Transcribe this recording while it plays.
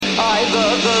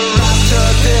the rapture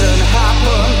didn't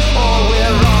happen, or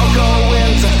we're all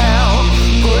going to hell.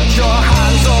 Put your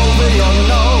hands over your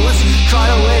nose, try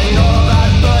to ignore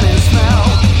that burning smell.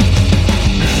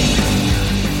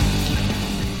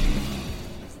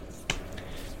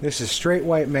 This is Straight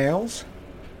White Males.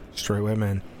 Straight White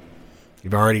Men.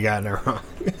 You've already gotten it wrong.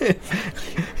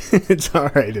 It's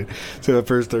alright, dude. So the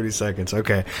first 30 seconds.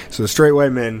 Okay, so Straight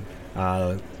White Men,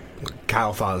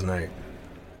 Kyle Fosnight,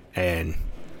 and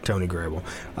Tony Grable.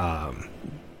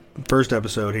 First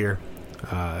episode here.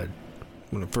 I'm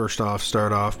going to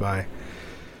start off by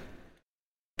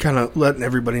kind of letting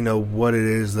everybody know what it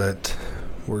is that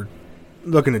we're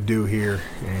looking to do here,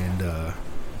 and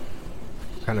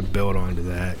kind of build onto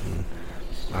that. And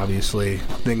obviously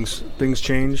things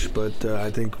change, but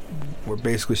I think we're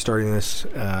basically starting this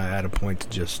at a point to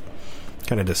just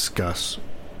kind of discuss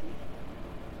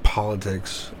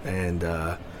politics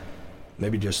and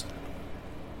maybe just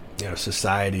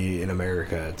society in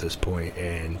America at this point,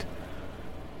 and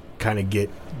kind of get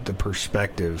the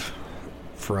perspective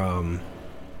from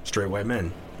straight white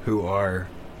men who are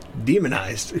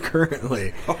demonized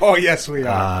currently. Oh yes, we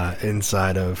are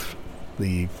inside of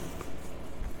the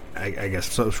I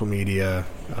guess social media,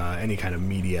 any kind of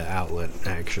media outlet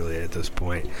actually at this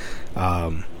point.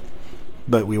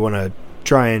 But we want to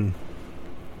try and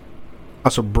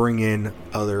also bring in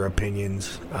other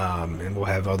opinions, and we'll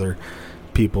have other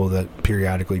people that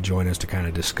periodically join us to kind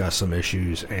of discuss some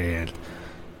issues and,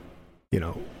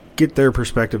 get their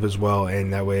perspective as well.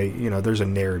 And that way, there's a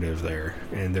narrative there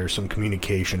and there's some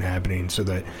communication happening, so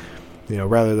that,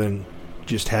 rather than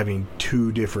just having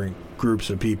two different groups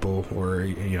of people, or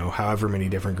however many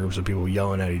different groups of people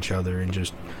yelling at each other, and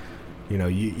just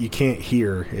you can't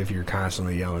hear if you're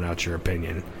constantly yelling out your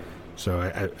opinion. So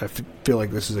I feel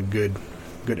like this is a good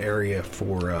area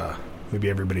for maybe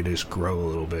everybody to just grow a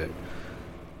little bit,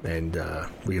 and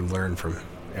we can learn from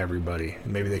everybody.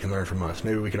 Maybe they can learn from us.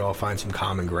 Maybe we could all find some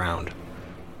common ground.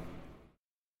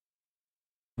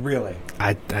 Really?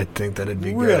 I think that'd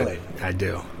be really good. I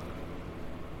do.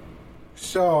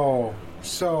 So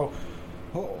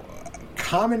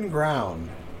common ground.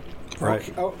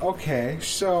 Right. Okay.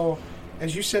 So,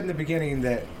 as you said in the beginning,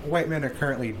 that white men are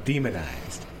currently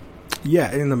demonized. Yeah,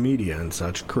 in the media and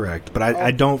such, correct. But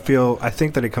I don't feel... I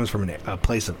think that it comes from a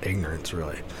place of ignorance,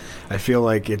 really. I feel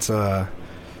like it's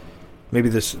maybe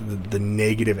the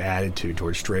negative attitude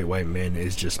towards straight white men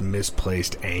is just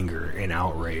misplaced anger and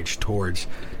outrage towards,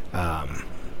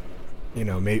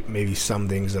 maybe some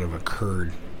things that have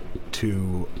occurred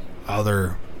to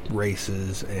other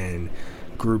races and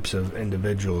groups of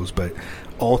individuals. But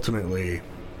ultimately,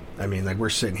 I mean, like, we're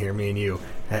sitting here, me and you.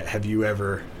 Have you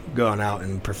ever gone out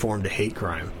and performed a hate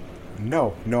crime?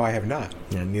 No, I have not.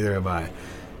 Yeah, neither have I.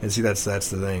 And see, that's the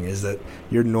thing, is that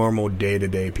your normal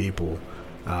day-to-day people,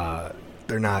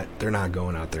 they're not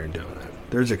going out there and doing it.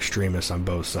 There's extremists on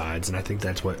both sides, and I think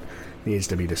that's what needs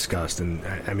to be discussed. And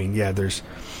I mean, yeah, there's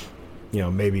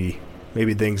maybe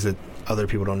things that other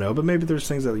people don't know, but maybe there's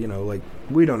things that like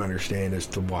we don't understand as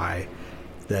to why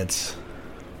that's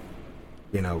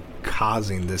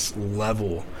causing this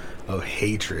level of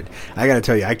hatred. I gotta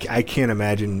tell you, I can't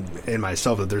imagine in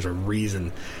myself that there's a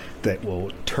reason that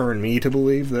will turn me to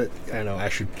believe that I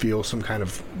should feel some kind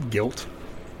of guilt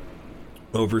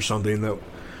over something that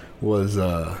was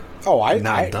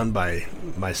not done by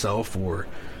myself, or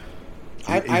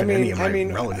any of my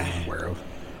relatives I'm aware of.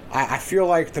 I feel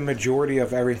like the majority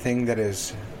of everything that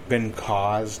has been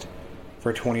caused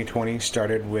for 2020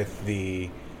 started with the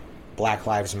Black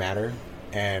Lives Matter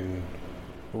and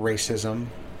racism,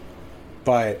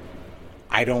 but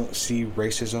I don't see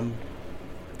racism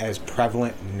as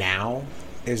prevalent now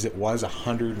as it was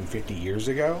 150 years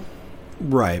ago.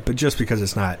 Right, but just because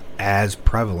it's not as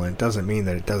prevalent doesn't mean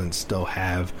that it doesn't still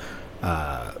have,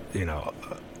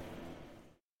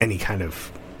 any kind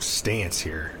of stance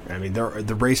here. I mean,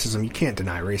 the racism, you can't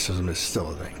deny racism is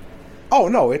still a thing. Oh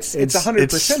no, it's 100%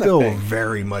 it's still a thing.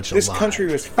 Very much this alive. country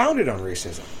was founded on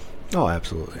racism. Oh,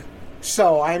 absolutely.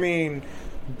 So I mean,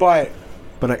 but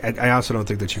I also don't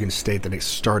think that you can state that it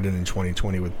started in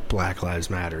 2020 with Black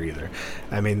Lives Matter either.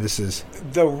 I mean, this is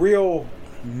the real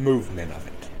movement of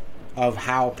it, of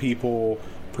how people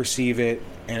perceive it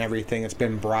and everything. It's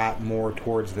been brought more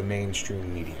towards the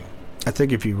mainstream media. I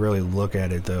think if you really look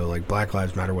at it, though, like Black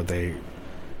Lives Matter, what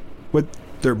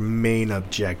their main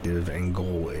objective and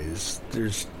goal is,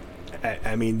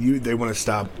 they want to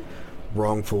stop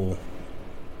wrongful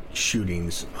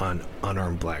shootings on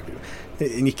unarmed black people,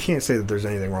 and you can't say that there's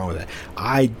anything wrong with that.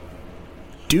 I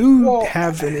do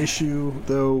have an issue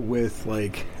though with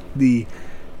like the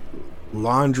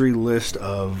laundry list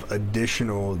of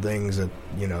additional things that,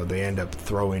 you know, they end up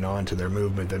throwing onto their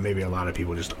movement that maybe a lot of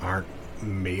people just aren't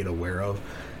made aware of.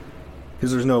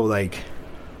 Because there's no, like,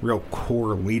 real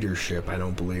core leadership, I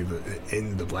don't believe,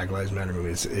 in the Black Lives Matter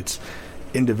movement. It's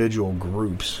individual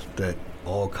groups that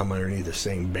all come underneath the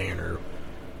same banner.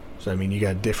 So, I mean, you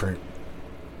got different,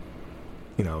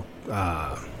 you know,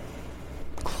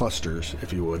 clusters,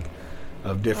 if you would,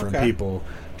 of different people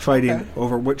fighting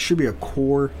over what should be a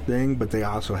core thing, but they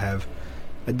also have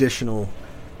additional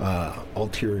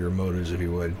ulterior motives, if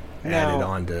you would, added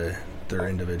on to their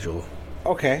individual.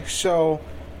 Okay, so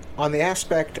on the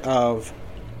aspect of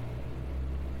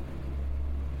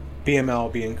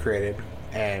BML being created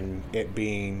and it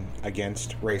being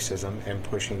against racism and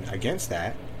pushing against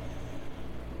that,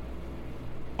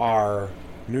 our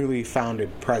newly founded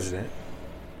president.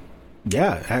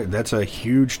 Yeah, that's a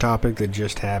huge topic that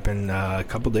just happened a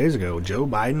couple days ago. Joe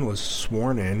Biden was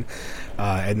sworn in,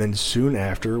 and then soon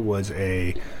after was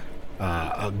a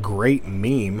great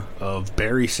meme of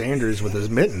Barry Sanders with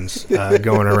his mittens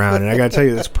going around. And I got to tell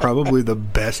you, that's probably the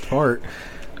best part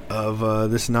of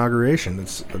this inauguration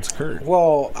that's occurred.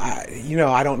 Well,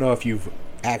 I don't know if you've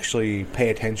actually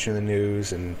pay attention to the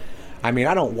news, and I mean,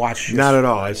 I don't watch. Not at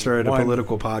all. I started a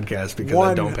political podcast because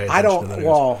I don't pay attention to the news.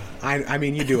 Well, I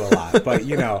mean, you do a lot, but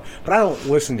but I don't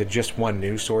listen to just one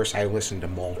news source. I listen to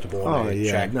multiple. Oh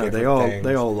yeah, no, they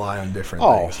all lie on different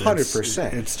things.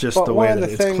 100%. It's just the way that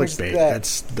it's clickbait.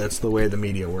 That's the way the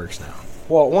media works now.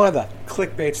 Well, one of the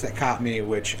clickbaits that caught me,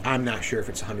 which I'm not sure if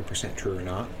it's 100% true or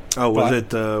not. Oh, was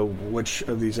it which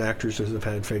of these actresses have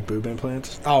had fake boob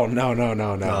implants? Oh, no.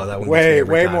 That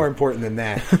way more important than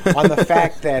that. On the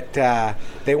fact that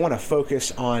they want to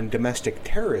focus on domestic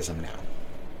terrorism now.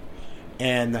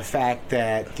 And the fact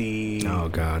that the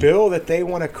bill that they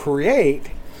want to create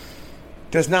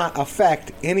does not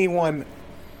affect anyone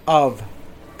of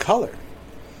color.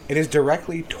 It is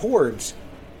directly towards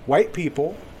white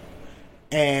people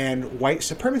and white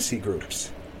supremacy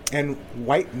groups and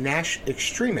white national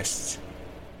extremists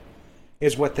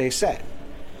is what they said.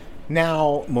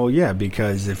 Now, well, yeah,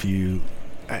 because if you,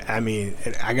 I mean,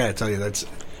 I got to tell you, it's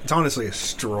honestly a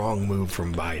strong move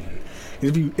from Biden.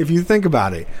 If you think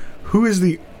about it, who is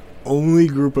the only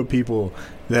group of people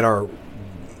that are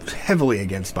heavily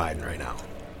against Biden right now?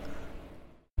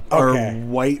 Are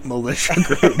white militia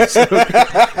groups.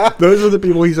 Those are the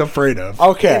people he's afraid of.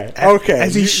 Okay.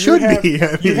 As he should be.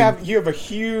 You have a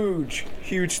huge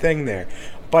thing there.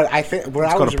 But I think what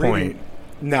I was reading.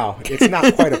 No, it's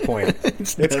not quite a point.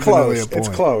 It's close. It's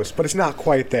close, but it's not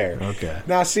quite there. Okay.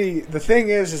 Now, see, the thing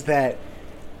is that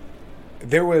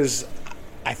there was,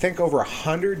 I think, over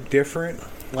 100 different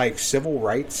civil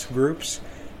rights groups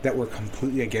that were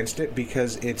completely against it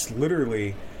because it's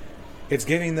literally. It's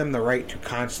giving them the right to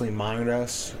constantly monitor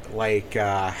us,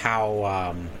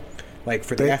 how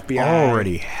for the FBI. They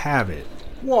already have it.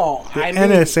 Well, the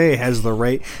NSA has the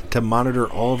right to monitor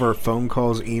all of our phone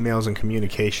calls, emails, and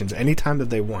communications anytime that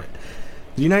they want.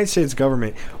 The United States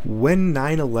government, when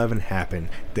 9/11 happened,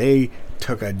 they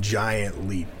took a giant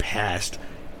leap past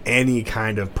any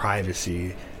kind of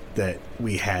privacy that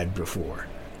we had before.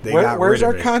 Where's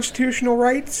our constitutional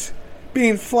rights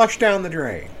being flushed down the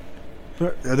drain?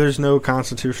 There's no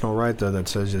constitutional right, though, that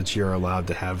says that you're allowed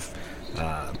to have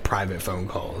private phone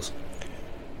calls.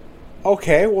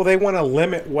 Okay, well, they want to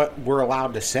limit what we're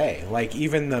allowed to say.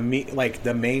 Even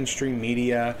the mainstream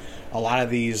media, a lot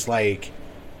of these,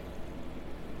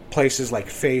 places like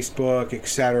Facebook,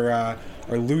 etc.,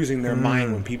 are losing their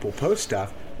mind when people post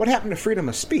stuff. What happened to freedom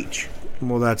of speech?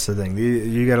 Well, that's the thing.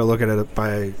 You got to look at it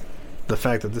by the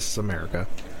fact that this is America,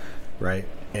 right?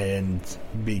 And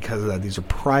because of that, these are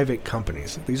private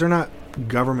companies. These are not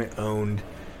government-owned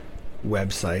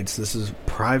websites. This is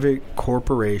private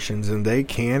corporations, and they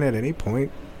can, at any point,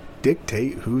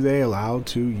 dictate who they allow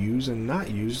to use and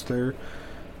not use their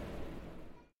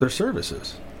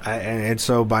services. And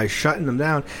so by shutting them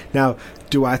down... Now,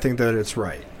 do I think that it's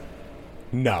right?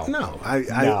 No. No.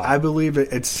 I believe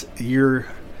it's... You're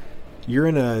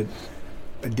in a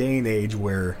day and age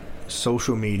where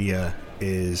social media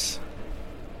is...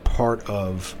 part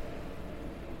of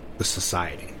the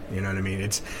society. You know what I mean?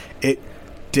 It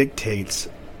dictates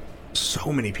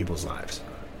so many people's lives.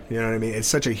 You know what I mean? It's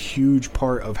such a huge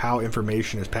part of how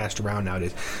information is passed around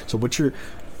nowadays. So what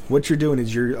you're doing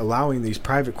is you're allowing these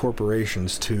private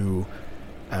corporations to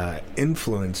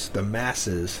influence the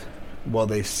masses while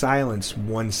they silence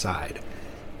one side.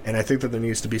 And I think that there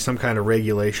needs to be some kind of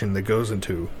regulation that goes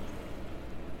into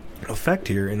effect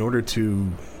here in order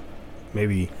to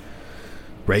maybe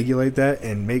regulate that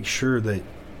and make sure that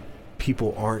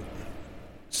people aren't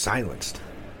silenced.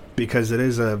 because it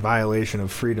is a violation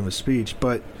of freedom of speech.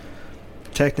 But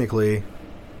technically,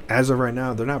 as of right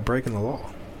now, they're not breaking the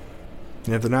law.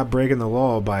 And if they're not breaking the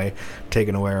law by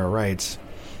taking away our rights,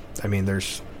 I mean,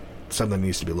 there's something that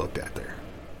needs to be looked at there.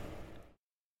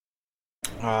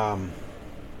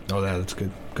 Oh, that's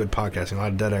good. Good podcasting. A lot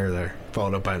of dead air there,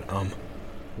 followed up by an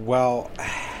Well,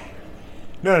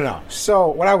 no. So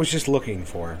what I was just looking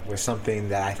for was something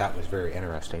that I thought was very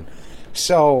interesting.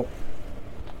 So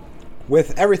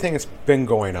with everything that's been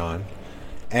going on,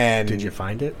 and did you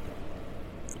find it?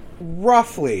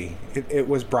 Roughly, it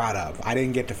was brought up. I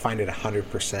didn't get to find it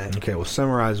 100%. Okay, well,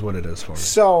 summarize what it is for me.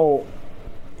 So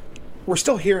we're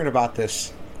still hearing about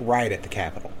this riot at the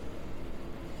Capitol.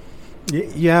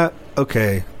 Yeah,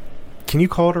 okay. Can you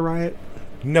call it a riot?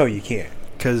 No, you can't.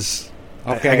 Because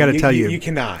okay, I got to tell you, you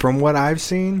cannot. From what I've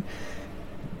seen,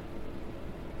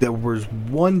 there was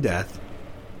one death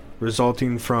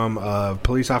resulting from a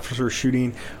police officer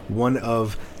shooting one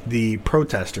of the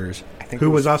protesters, who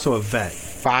was also a vet.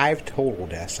 5 total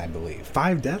deaths, I believe.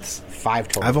 5 deaths? 5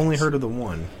 total. I've only heard of the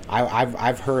one.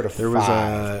 I've heard of 5. There was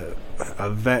a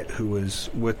vet who was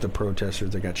with the protesters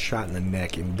that got shot in the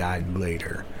neck and died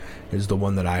later. Is the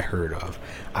one that I heard of.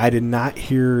 I did not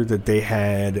hear that they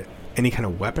had any kind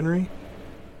of weaponry,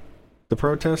 the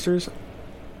protesters.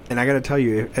 And I got to tell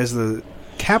you, as the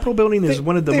Capitol building is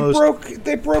one of the most...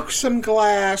 They broke some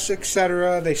glass,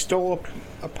 etc. They stole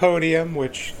a podium,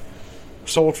 which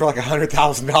sold for like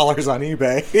 $100,000 on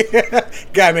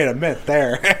eBay. Guy made a mint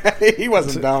there. He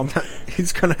wasn't dumb.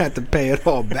 He's going to have to pay it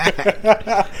all back.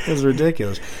 It's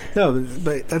ridiculous. No,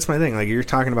 but that's my thing. Like, you're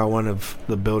talking about one of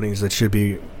the buildings that should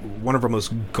be one of our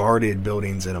most guarded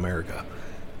buildings in America.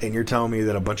 And you're telling me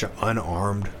that a bunch of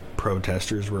unarmed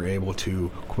protesters were able to,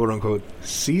 quote-unquote,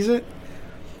 seize it?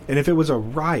 And if it was a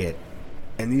riot,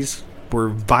 and these were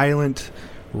violent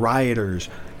rioters,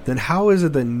 then how is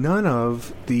it that none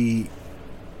of the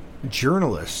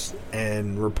journalists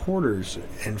and reporters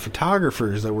and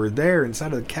photographers that were there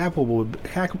inside of the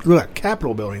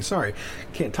Capitol building, sorry,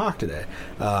 can't talk today,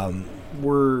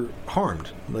 were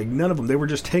harmed? Like, none of them. They were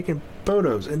just taking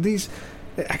photos. And these,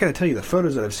 I gotta tell you, the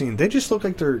photos that I've seen, they just look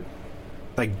like they're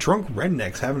like drunk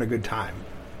rednecks having a good time.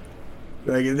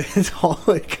 Like, it's all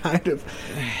it kind of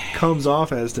comes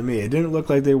off as to me. It didn't look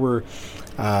like they were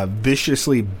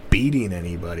viciously beating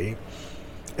anybody.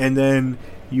 And then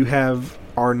you have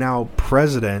our now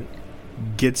president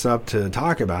gets up to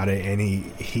talk about it, and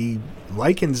he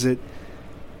likens it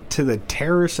to the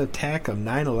terrorist attack of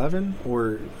 9/11,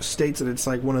 or states that it's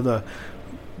like one of the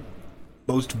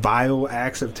most vile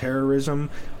acts of terrorism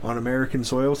on American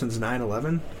soil since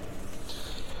 9/11.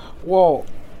 Well,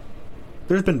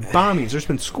 there's been bombings, there's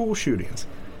been school shootings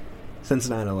since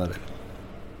 9/11.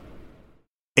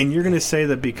 And you're going to say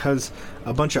that because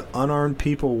a bunch of unarmed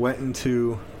people went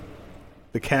into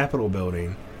the Capitol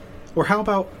building, or how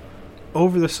about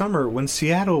over the summer when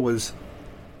Seattle was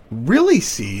really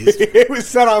seized? It was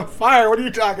set on fire. What are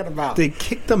you talking about? They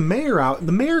kicked the mayor out.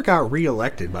 The mayor got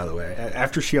reelected, by the way,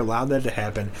 after she allowed that to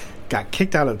happen. Got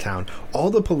kicked out of town.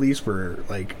 All the police were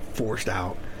like forced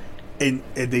out, and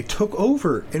they took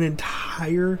over an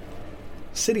entire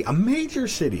city, a major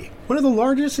city, one of the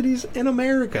largest cities in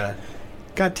America,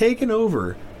 got taken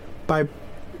over by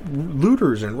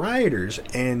looters and rioters.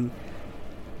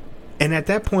 And at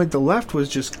that point, the left was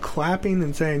just clapping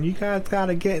and saying, "You guys got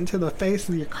to get into the face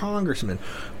of your congressman."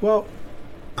 Well,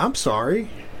 I'm sorry.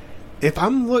 If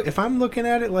I'm looking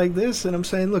at it like this, and I'm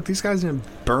saying, look, these guys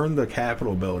didn't burn the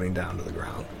Capitol building down to the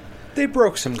ground. They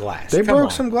broke some glass. They broke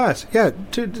some glass. Yeah,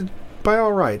 by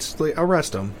all rights,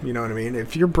 arrest them. You know what I mean?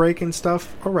 If you're breaking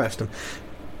stuff, arrest them.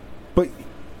 But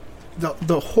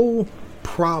the whole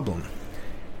problem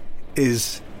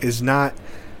is not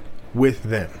with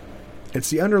them. It's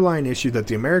the underlying issue that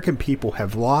the American people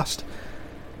have lost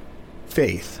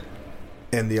faith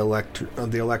in the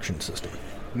election system.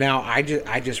 Now, I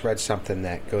just read something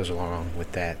that goes along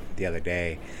with that the other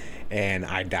day, and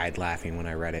I died laughing when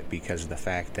I read it because of the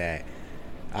fact that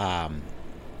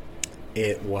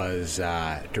it was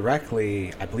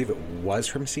directly, I believe it was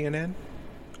from CNN.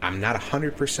 I'm not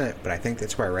 100%, but I think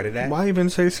that's where I read it at. Why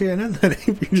even say CNN then?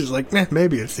 You're just like, man,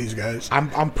 maybe it's these guys.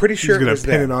 I'm pretty sure it was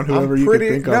them. You're going to pin it on whoever you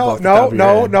can think of.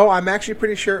 No, I'm actually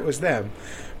pretty sure it was them,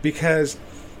 because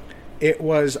it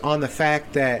was on the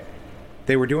fact that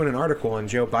they were doing an article on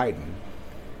Joe Biden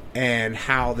and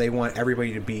how they want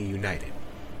everybody to be united,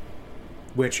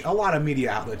 which a lot of media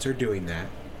outlets are doing that.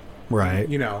 Right.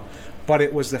 You know, but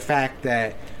it was the fact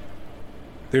that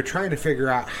they're trying to figure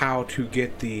out how to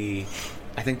get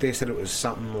I think they said it was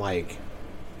something like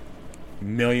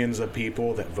millions of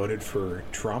people that voted for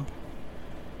Trump.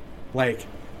 Like,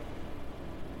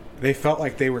 they felt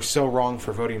like they were so wrong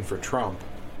for voting for Trump.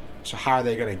 So how are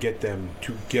they going to get them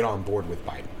to get on board with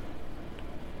Biden?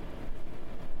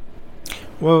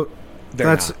 Well,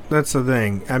 They're that's the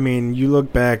thing. I mean, you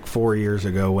look back 4 years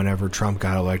ago, whenever Trump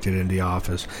got elected into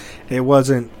office, it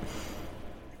wasn't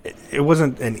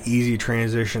an easy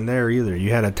transition there either.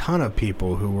 You had a ton of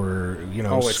people who were,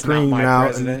 screaming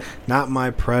out, "Not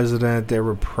my president." There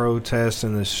were protests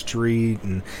in the street,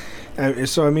 and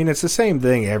so I mean, it's the same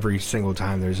thing every single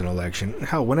time there's an election.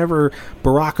 Hell, whenever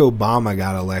Barack Obama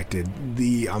got elected,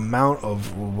 the amount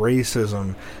of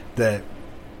racism that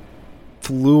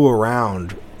flew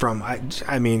around from,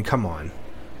 I mean, come on,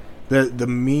 the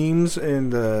memes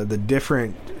and the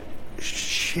different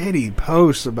shitty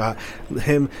posts about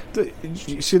him.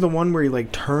 You see the one where he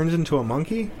like turns into a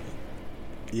monkey?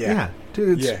 Yeah,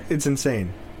 dude, it's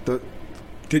insane.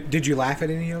 Did you laugh at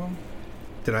any of them?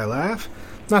 Did I laugh?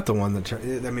 Not the one that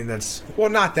I mean, that's, well,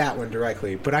 not that one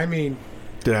directly, but I mean,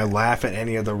 did I laugh at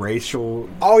any of the racial?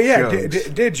 Oh yeah,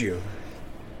 did you?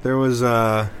 There was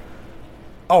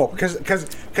because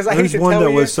I hate to tell you, there was one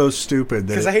that was so stupid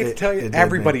that because I hate to tell you,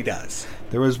 everybody does.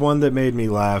 There was one that made me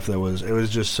laugh. It was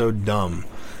just so dumb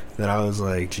that I was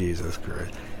like, Jesus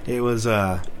Christ! It was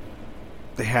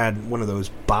they had one of those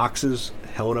boxes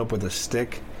held up with a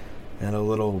stick and a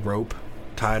little rope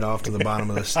tied off to the bottom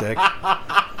of the stick,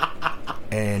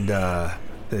 and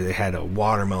they had a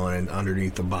watermelon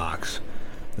underneath the box,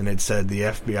 and it said the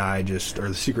FBI or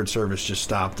the Secret Service just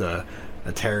stopped a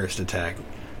terrorist attack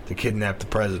to kidnap the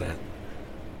president.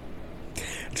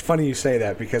 It's funny you say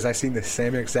that because I seen the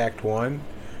same exact one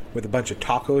with a bunch of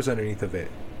tacos underneath of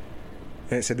it,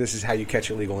 and it said, "This is how you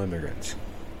catch illegal immigrants."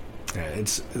 Yeah,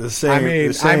 it's the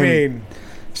same.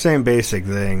 Same basic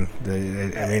thing. I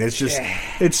mean, it's just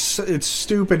it's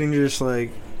stupid, and you're just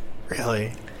like,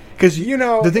 really? Because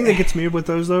the thing that gets me with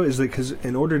those though is that because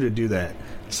in order to do that,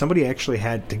 somebody actually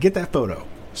had to get that photo.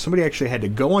 Somebody actually had to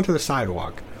go onto the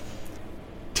sidewalk,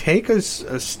 take a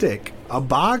stick, a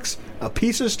box, a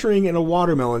piece of string, and a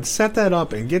watermelon, set that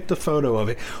up, and get the photo of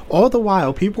it. All the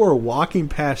while, people are walking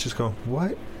past just going,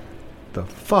 what the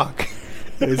fuck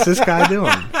is this guy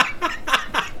doing?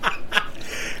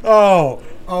 Oh,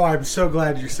 I'm so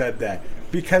glad you said that.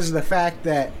 Because of the fact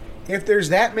that if there's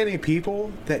that many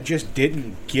people that just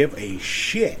didn't give a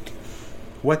shit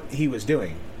what he was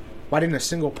doing, why didn't a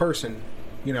single person,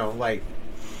 like,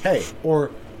 hey,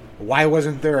 or why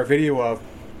wasn't there a video of,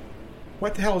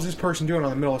 what the hell is this person doing on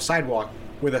the middle of the sidewalk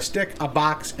with a stick, a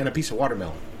box, and a piece of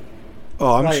watermelon?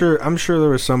 Oh, I'm sure there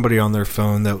was somebody on their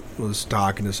phone that was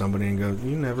talking to somebody and goes,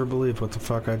 "You never believe what the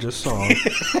fuck I just saw."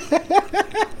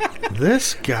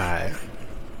 This guy.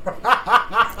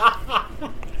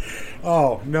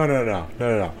 Oh,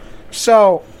 no.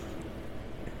 So,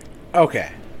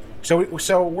 okay. So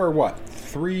we're what?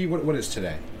 What is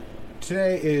today?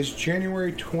 Today is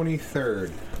January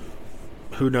 23rd.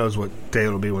 Who knows what day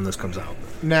it'll be when this comes out.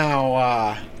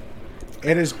 Now,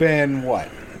 it has been what?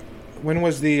 When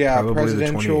was the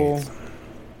presidential...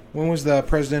 When was the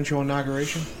presidential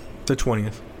inauguration? The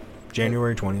 20th.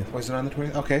 January 20th. Was it on the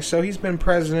 20th? Okay, so he's been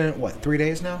president, 3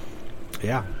 days now?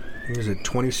 Yeah. Is it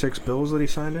 26 bills that he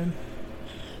signed in?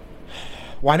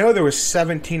 Well, I know there was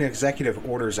 17 executive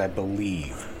orders, I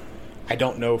believe. I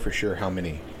don't know for sure how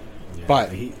many. Yeah,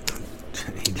 but he's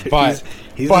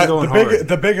going hard.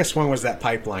 The biggest one was that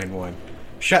pipeline one.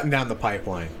 Shutting down the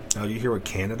pipeline. Oh, you hear what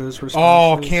Canada's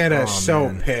response is? Oh, Canada is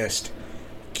so pissed.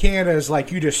 Canada's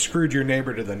like, you just screwed your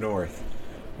neighbor to the north.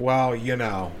 Well,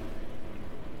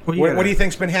 What do you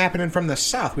think's been happening from the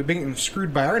south? We've been getting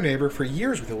screwed by our neighbor for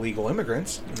years with illegal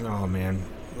immigrants. Oh, man.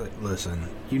 Listen,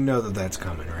 you know that's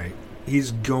coming, right?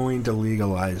 He's going to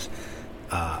legalize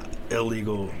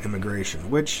illegal immigration,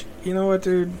 which, you know what,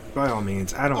 dude? By all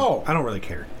means, I don't really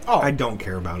care. I don't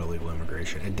care about illegal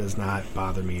immigration. It does not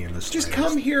bother me in the slightest. Just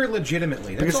come here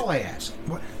legitimately. That's all I ask.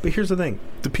 But here's the thing.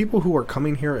 The people who are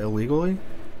coming here illegally,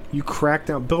 you crack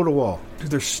down, build a wall.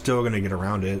 Dude, they're still going to get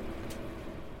around it.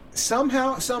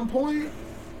 Somehow, at some point?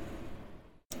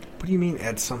 What do you mean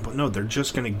at some point? No, they're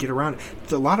just going to get around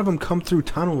it. A lot of them come through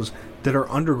tunnels that are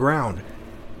underground.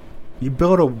 You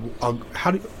build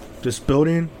just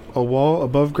building a wall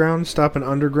above ground, stop an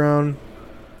underground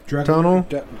tunnel?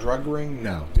 Drug ring?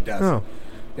 No, it doesn't. No.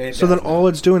 Then all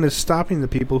it's doing is stopping the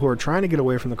people who are trying to get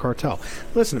away from the cartel.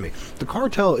 Listen to me. The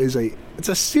cartel it's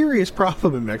a serious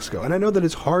problem in Mexico. And I know that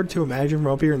it's hard to imagine from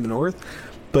up here in the north,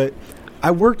 but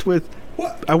I worked with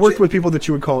people that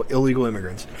you would call illegal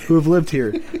immigrants who have lived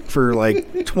here for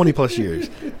like 20 plus years.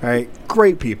 All right?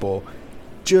 Great people.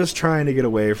 Just trying to get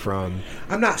away from...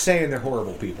 I'm not saying they're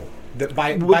horrible people.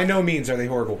 By no means are they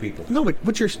horrible people. No, but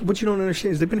what you don't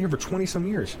understand is they've been here for 20-some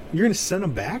years. You're going to send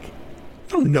them back? They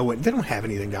don't know it. They don't have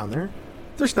anything down there.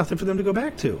 There's nothing for them to go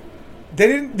back to. They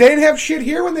didn't have shit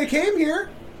here when they came here.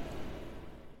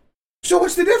 So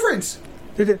what's the difference?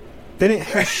 They didn't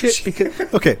have shit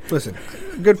because... Okay, listen.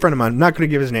 A good friend of mine, I'm not going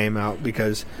to give his name out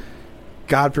because,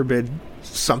 God forbid,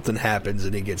 something happens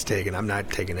and he gets taken. I'm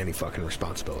not taking any fucking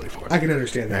responsibility for it. I can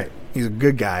understand that. Right? He's a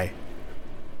good guy.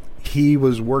 He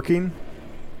was working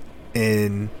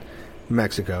in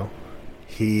Mexico.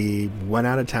 He went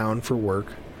out of town for work,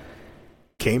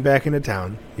 came back into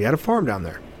town. He had a farm down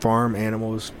there. Farm,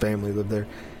 animals, family lived there.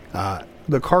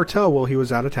 The cartel, while he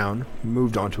was out of town,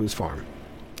 moved onto his farm.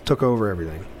 Took over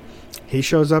everything. He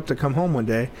shows up to come home one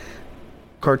day.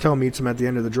 Cartel meets him at the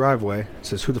end of the driveway.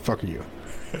 Says, "Who the fuck are you?"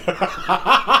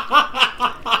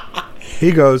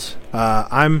 He goes,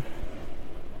 "I'm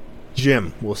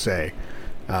Jim," we'll say.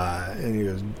 And he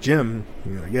goes, "Jim?"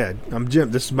 "Yeah, I'm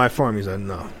Jim. This is my farm." He's like,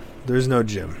 "No, there's no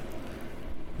Jim.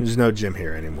 There's no Jim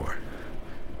here anymore.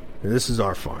 This is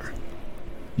our farm.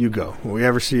 You go. When we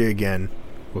ever see you again,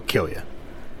 we'll kill you."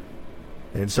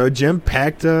 And so Jim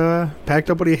packed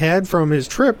up what he had from his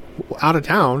trip out of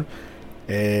town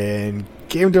and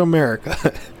came to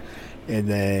America. And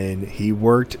then he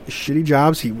worked shitty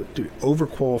jobs. He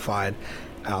overqualified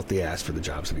out the ass for the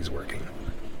jobs that he's working.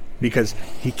 Because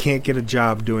he can't get a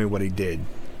job doing what he did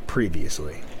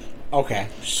previously. Okay,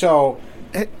 so...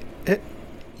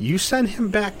 You send him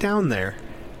back down there.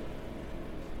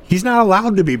 He's not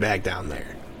allowed to be back down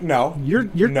there. No. You're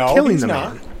killing the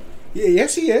not. man.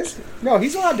 Yes, he is. No,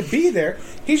 he's allowed to be there.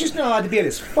 He's just not allowed to be at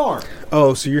his farm.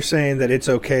 Oh, so you're saying that it's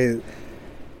okay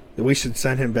that we should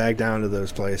send him back down to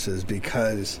those places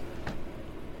because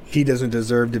he doesn't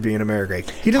deserve to be in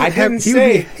America. He doesn't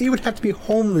he would have to be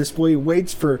homeless while he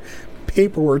waits for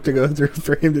paperwork to go through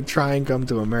for him to try and come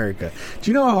to America. Do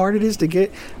you know how hard it is to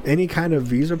get any kind of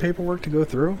visa paperwork to go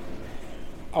through?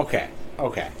 Okay.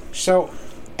 So,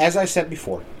 as I said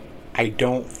before, I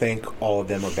don't think all of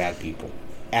them are bad people.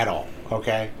 At all,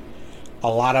 okay? A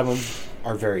lot of them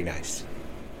are very nice.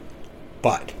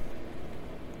 But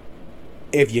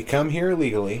if you come here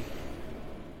illegally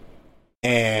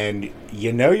and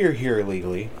you know you're here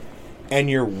illegally and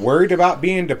you're worried about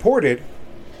being deported,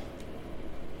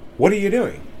 what are you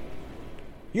doing?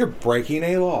 You're breaking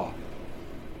a law.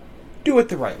 Do it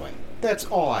the right way. That's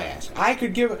all I ask. I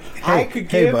could give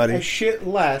buddy. a shit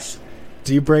less.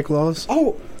 Do you break laws?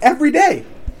 Oh, every day.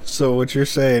 So what you're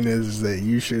saying is that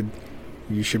you should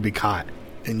be caught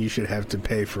and you should have to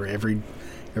pay for every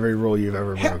rule you've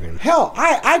ever broken. Hell,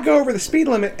 I go over the speed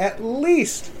limit at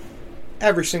least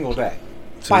every single day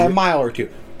by a mile or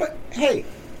two. But hey,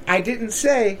 I didn't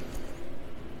say,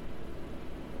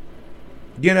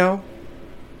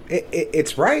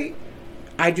 it's right.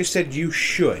 I just said you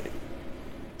should.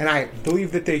 And I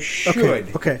believe that they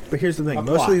should. Okay, but here's the thing.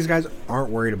 apply. Most of these guys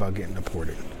aren't worried about getting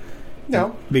deported.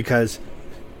 No. Because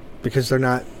they're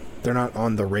not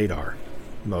on the radar.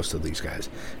 Most of these guys.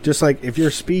 Just like if you're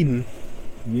speeding,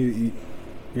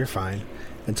 you're fine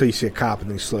until you see a cop and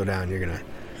then you slow down. You're gonna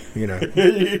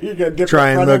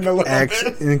try and look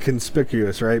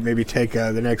inconspicuous, right? Maybe take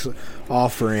the next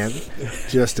off ramp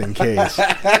just in case.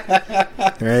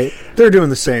 Right? They're doing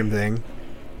the same thing.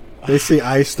 They see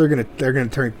ice, they're gonna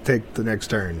take the next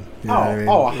turn. You know what I mean?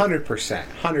 100%.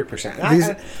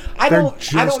 I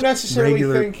don't necessarily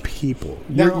regular think people.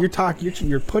 No.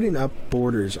 You're putting up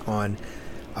borders on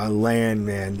a land,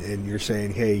 man, and you're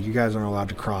saying, hey, you guys aren't allowed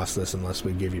to cross this unless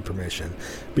we give you permission.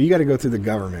 But you got to go through the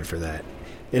government for that.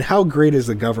 And how great is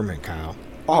the government, Kyle?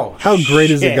 Oh, how great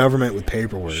is the government with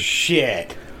paperwork?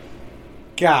 Shit.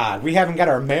 God, we haven't got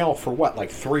our mail for what,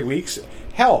 like 3 weeks?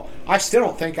 Hell, I still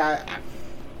don't think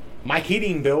my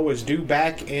heating bill was due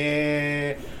back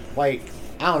in, like,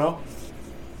 I don't know,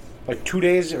 like 2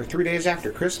 days or 3 days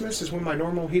after Christmas is when my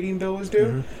normal heating bill was due.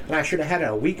 Mm-hmm. And I should have had it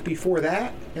a week before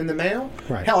that in the mail.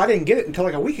 Right. Hell, I didn't get it until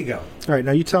like a week ago. All right,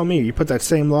 now you tell me, you put that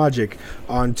same logic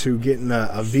onto getting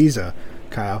a visa,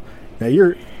 Kyle. Now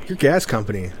your gas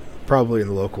company, probably in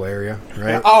the local area,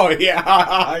 right? Oh,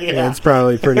 yeah. Yeah, it's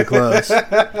probably pretty close.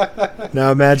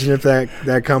 Now imagine if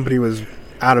that company was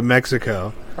out of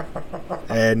Mexico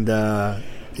and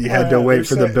you had to wait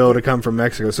for the bill to come from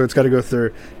Mexico. So it's got to go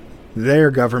through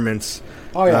their government's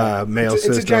mail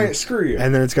system. It's a giant screw you.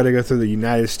 And then it's got to go through the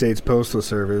United States Postal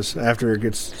Service after it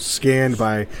gets scanned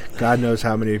by God knows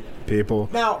how many people.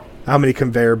 Now, how many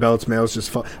conveyor belts mails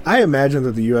just fall. I imagine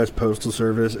that the U.S. Postal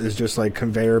Service is just like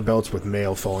conveyor belts with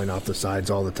mail falling off the sides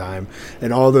all the time.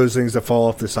 And all those things that fall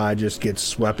off the side just get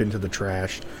swept into the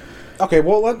trash. Okay,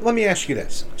 well, let me ask you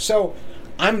this. So,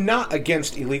 I'm not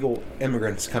against illegal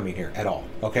immigrants coming here at all,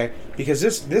 okay? Because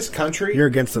this country... You're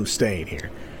against them staying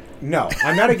here. No,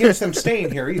 I'm not against them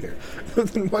staying here either.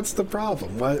 Then what's the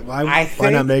problem? Why why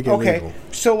not make it legal? Okay,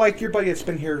 so like your buddy that's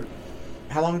been here...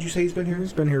 How long did you say he's been here?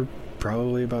 He's been here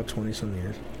probably about 20-some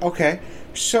years. Okay,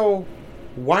 so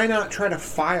why not try to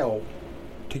file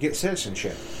to get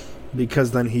citizenship? Because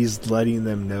then he's letting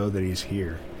them know that he's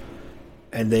here.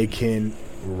 And they can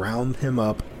round him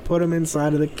up, put him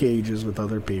inside of the cages with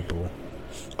other people.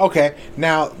 Okay,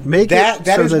 now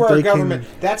that is where our government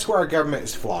that's where our government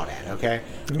is flawed at, okay?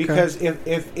 Because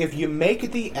if you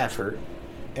make the effort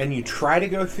and you try to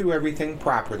go through everything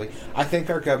properly, I think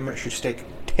our government should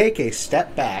take a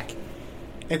step back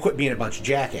and quit being a bunch of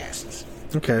jackasses.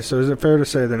 Okay, so is it fair to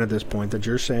say then at this point that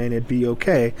you're saying it'd be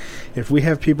okay if we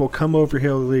have people come over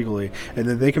here illegally and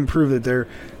then they can prove that they're,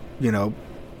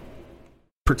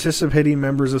 participating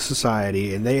members of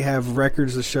society and they have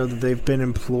records that show that they've been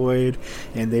employed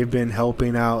and they've been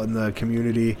helping out in the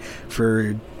community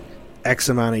for X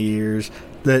amount of years,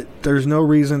 that there's no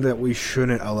reason that we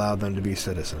shouldn't allow them to be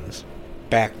citizens?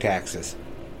 Back taxes.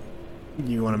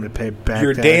 You want them to pay back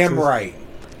You're taxes? Damn right.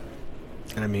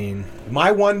 I mean...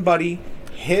 My one buddy,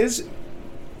 his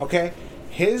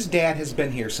dad has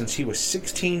been here since he was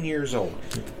 16 years old.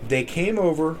 They came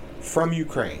over from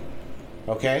Ukraine.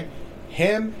 Okay?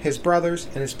 Him, his brothers,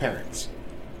 and his parents.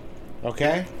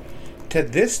 Okay? To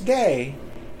this day,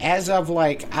 as of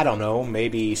I don't know,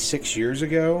 maybe 6 years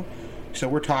ago, so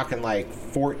we're talking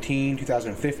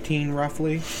 2015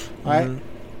 roughly, right? Mm-hmm.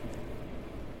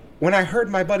 When I heard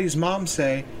my buddy's mom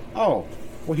say, oh,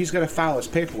 well, he's going to file his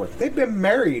paperwork. They've been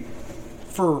married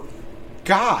for,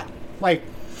 God, I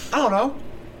don't know,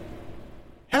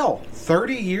 hell,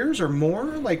 30 years or more?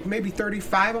 Maybe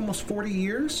 35, almost 40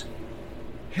 years?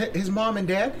 His mom and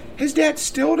dad? His dad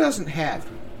still doesn't have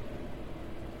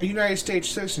a United States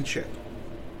citizenship.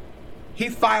 He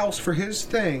files for his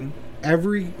thing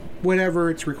whenever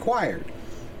it's required.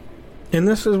 And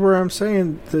this is where I'm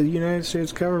saying the United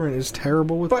States government is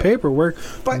terrible with paperwork.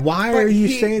 Why are you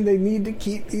saying they need to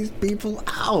keep these people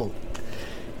out?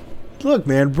 Look,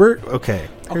 man, okay.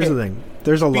 Here's the thing.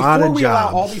 There's a lot of jobs. Before we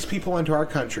allow all these people into our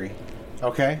country,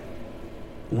 okay,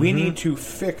 we need to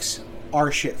fix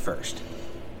our shit first.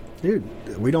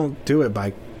 Dude, we don't do it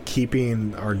by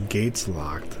keeping our gates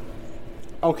locked.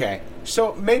 Okay,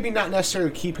 so maybe not necessarily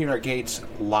keeping our gates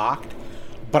locked,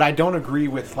 but I don't agree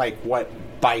with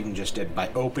what Biden just did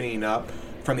by opening up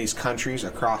from these countries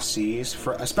across seas,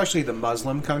 for especially the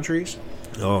Muslim countries.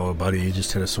 Oh, buddy, you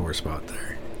just hit a sore spot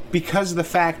there. Because of the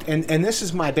fact, and this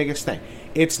is my biggest thing,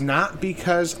 it's not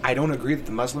because I don't agree that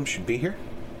the Muslims should be here.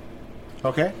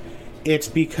 Okay? It's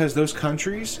because those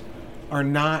countries are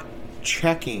not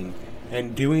checking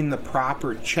and doing the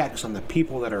proper checks on the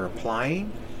people that are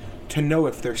applying to know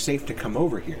if they're safe to come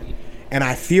over here. And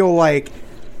I feel like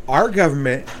our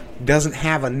government doesn't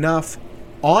have enough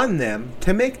on them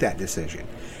to make that decision.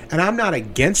 And I'm not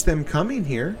against them coming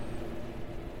here,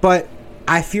 but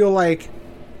I feel like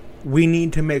we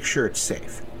need to make sure it's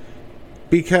safe.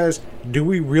 Because do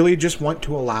we really just want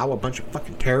to allow a bunch of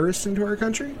fucking terrorists into our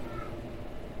country?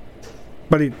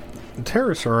 But the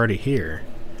terrorists are already here.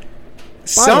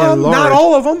 Some, not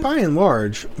all of them. By and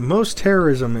large, most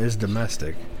terrorism is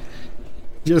domestic.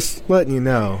 Just letting you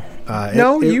know.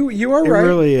 You are right. It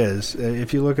really is.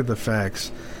 If you look at the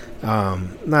facts,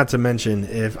 not to mention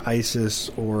if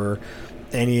ISIS or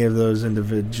any of those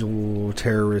individual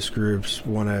terrorist groups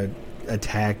want to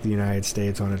attack the United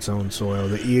States on its own soil,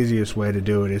 the easiest way to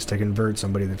do it is to convert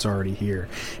somebody that's already here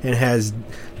and has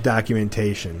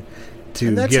documentation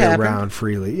to get around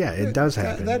freely. Yeah, it does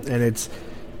happen.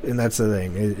 And that's the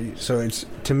thing. So it's,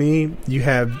 to me, you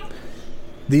have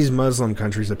these Muslim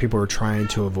countries that people are trying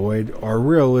to avoid are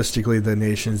realistically the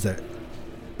nations that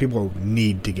people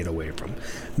need to get away from.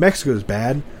 Mexico's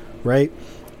bad, right?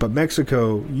 But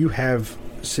Mexico, you have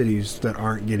cities that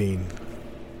aren't getting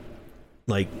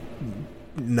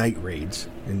night raids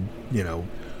and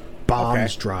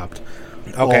bombs dropped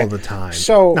all the time.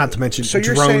 So, not to mention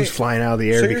drones flying out of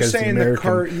the air because the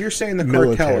American you're saying the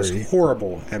cartel is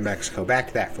horrible in Mexico. Back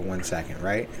to that for 1 second,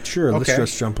 right? Sure, let's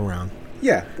just jump around.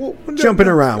 Yeah, jumping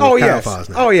around. Oh yes.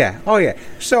 Oh yeah.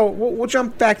 So we'll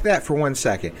jump back to that for 1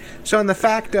 second. So in the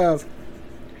fact of,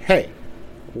 hey,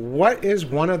 what is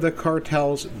one of the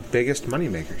cartel's biggest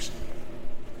moneymakers?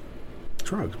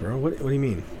 Drugs, bro. What do you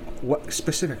mean? What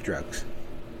specific drugs?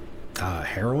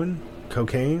 Heroin,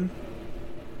 cocaine,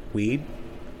 weed.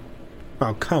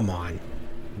 Oh, come on.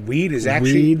 Weed is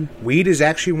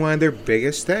actually one of their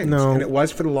biggest things. No, and it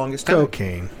was for the longest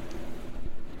time.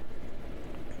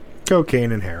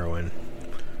 Cocaine and heroin.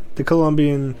 The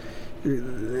Colombian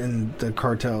and the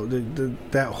cartel,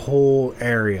 that whole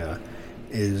area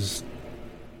is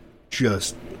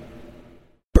just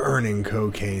burning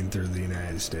cocaine through the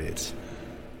United States.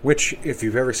 Which, if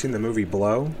you've ever seen the movie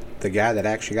Blow, the guy that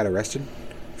actually got arrested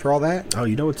for all that. Oh,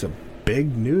 you know what's a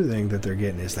big new thing that they're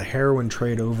getting is the heroin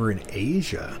trade over in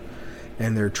Asia,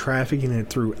 and they're trafficking it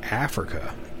through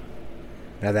Africa.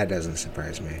 Now that doesn't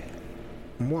surprise me.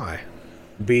 Why?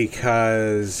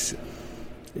 Because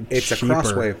it's cheaper. A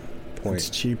crossway point. It's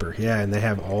cheaper, yeah, and they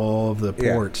have all of the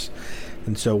ports. Yeah.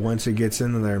 And so once it gets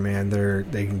into there, man,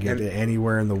 they can get it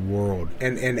anywhere in the world.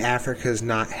 And Africa's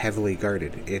not heavily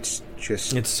guarded. It's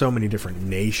so many different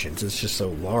nations. It's just so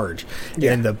large.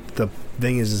 Yeah. And the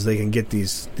thing is they can get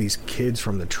these kids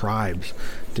from the tribes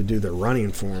to do the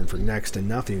running for them for next to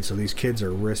nothing. So these kids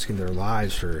are risking their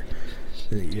lives for,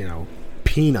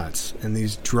 peanuts. And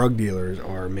these drug dealers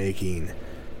are making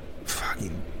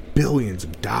fucking billions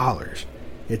of dollars.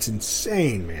 It's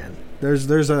insane, man.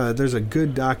 There's a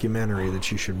good documentary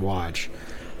that you should watch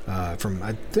from,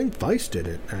 I think Vice did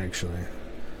it, actually.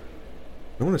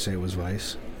 I want to say it was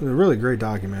Vice. It's a really great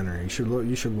documentary. You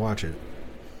should watch it.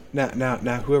 Now,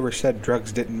 whoever said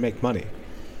drugs didn't make money?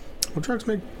 Well, drugs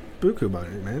make buku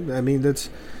money, man. I mean, it's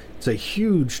a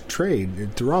huge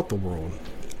trade throughout the world.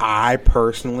 I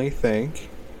personally think,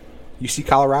 you see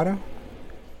Colorado?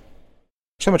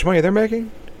 See how much money they're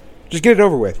making? Just get it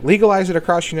over with. Legalize it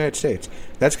across the United States.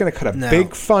 That's going to cut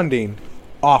big funding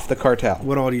off the cartel.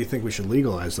 What all do you think we should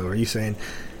legalize, though? Are you saying...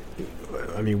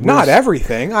 I mean... Not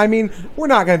everything. I mean, we're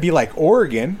not going to be like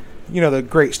Oregon. The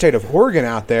great state of Oregon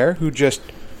out there, who just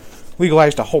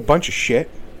legalized a whole bunch of shit.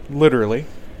 Literally.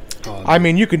 I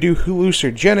mean, you can do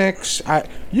hallucinogenics.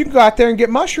 You can go out there and get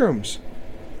mushrooms.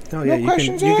 Oh, yeah. No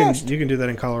questions asked. You can do that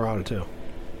in Colorado, too.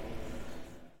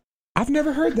 I've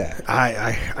never heard that.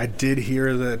 I did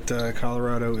hear that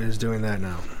Colorado is doing that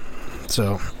now.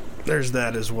 So, there's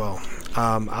that as well.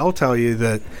 I'll tell you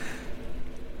that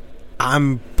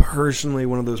I'm personally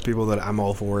one of those people that I'm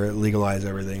all for it. Legalize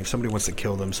everything. If somebody wants to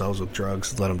kill themselves with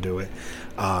drugs, let them do it.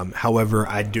 However,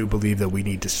 I do believe that we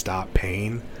need to stop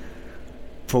paying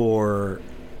for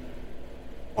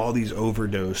all these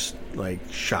overdose,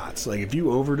 shots. If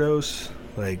you overdose,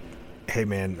 hey,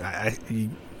 man, you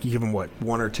give them,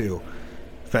 1 or 2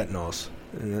 fentanyls.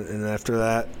 And after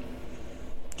that...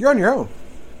 You're on your own.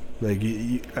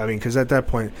 Because at that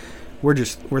point, we're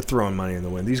throwing money in the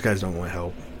wind. These guys don't want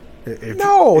help. If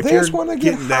they just want to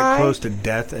get high, that close to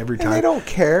death every time. And they don't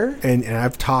care. And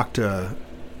I've talked to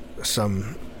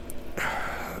some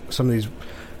of these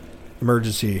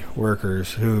emergency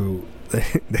workers who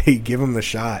they give them the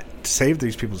shot to save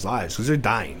these people's lives because they're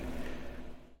dying.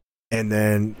 And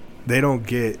then they don't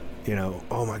get...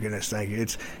 oh my goodness, thank you.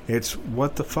 It's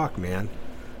what the fuck, man?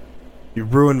 You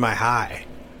ruined my high.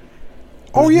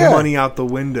 There's money out the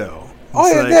window.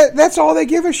 That's all they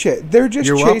give a shit. They're just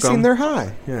chasing their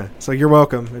high. Yeah, it's you're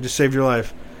welcome. I just saved your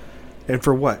life. And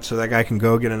for what? So that guy can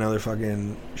go get another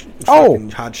fucking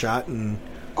hot shot and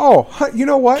you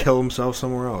know what? Kill himself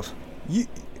somewhere else.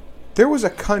 There was a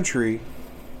country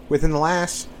within the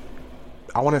last,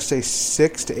 I want to say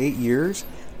 6 to 8 years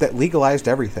that legalized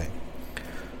everything.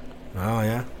 Oh,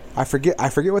 yeah. I forget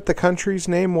what the country's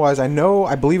name was.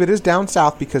 I believe it is down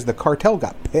south because the cartel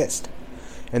got pissed.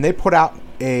 And they put out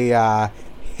a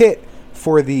hit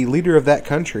for the leader of that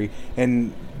country.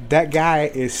 And that guy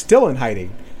is still in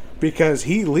hiding because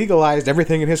he legalized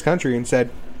everything in his country and said,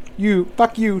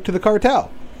 fuck you to the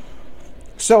cartel.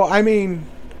 So, I mean,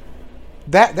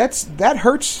 that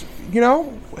hurts,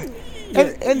 And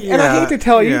I hate to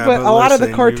tell you, but a lot of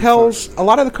the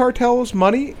cartels'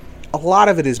 money... A lot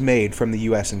of it is made from the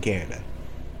U.S. and Canada.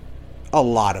 A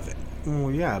lot of it.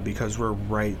 Well, yeah, because we're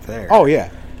right there. Oh,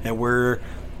 yeah. And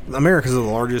America's the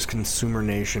largest consumer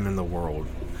nation in the world.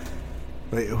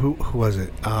 Wait, who was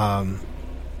it?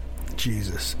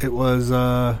 Jesus. It was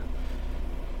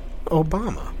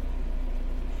Obama.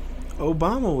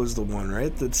 Obama was the one,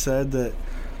 right, that said that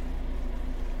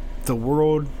the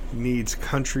world needs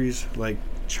countries like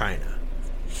China.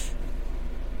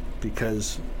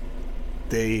 Because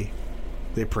they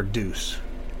produce.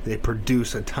 They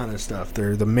produce a ton of stuff.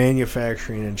 The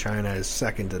manufacturing in China is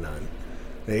second to none.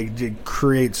 They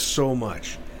create so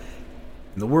much.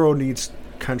 And the world needs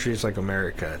countries like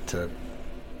America to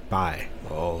buy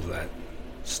all of that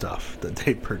stuff that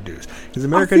they produce. Because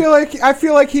America, I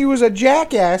feel like he was a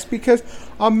jackass because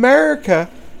America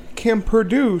can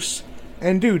produce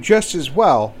and do just as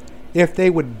well if they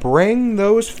would bring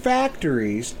those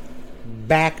factories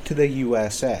back to the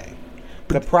USA.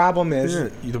 the problem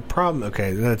is... The problem,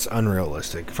 okay, that's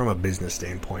unrealistic. From a business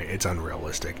standpoint, it's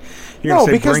unrealistic. No,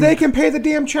 because they can pay the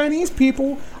damn Chinese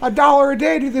people $1 a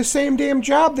day to do the same damn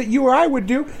job that you or I would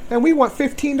do, and we want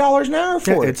 $15 an hour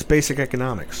for it. It's basic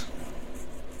economics.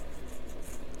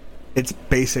 It's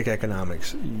basic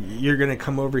economics. You're going to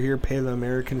come over here, pay the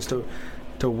Americans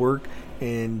to work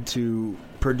and to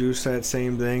produce that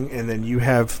same thing, and then you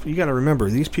got to remember,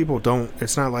 these people don't,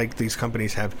 it's not like these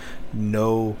companies have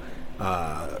no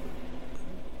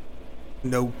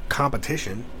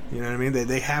competition. You know what I mean?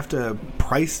 They have to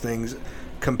price things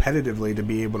competitively to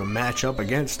be able to match up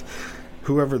against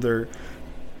whoever their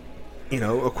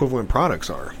equivalent products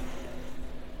are.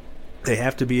 They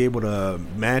have to be able to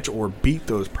match or beat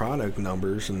those product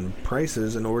numbers and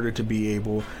prices in order to be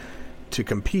able to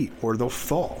compete, or they'll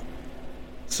fall.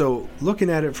 So looking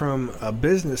at it from a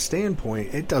business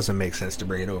standpoint, it doesn't make sense to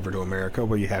bring it over to America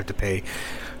where you have to pay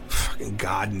fucking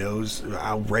God knows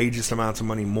outrageous amounts of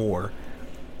money more.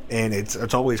 And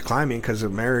it's always climbing because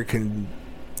American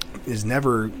is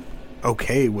never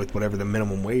okay with whatever the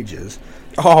minimum wage is.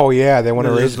 Oh, yeah, they want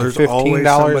to raise it to $15 always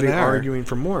somebody an hour. arguing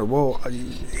for more. Well,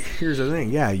 here's the thing.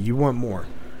 Yeah, you want more.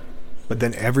 But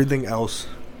then everything else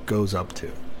goes up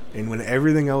too. And when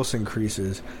everything else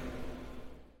increases,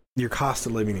 your cost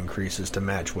of living increases to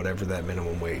match whatever that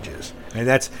minimum wage is. And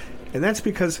that's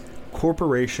because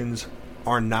corporations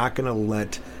are not going to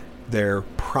let their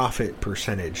profit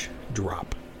percentage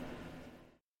drop.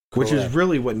 Correct. Which is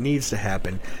really what needs to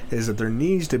happen, is that there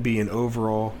needs to be an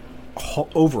overhaul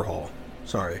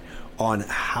on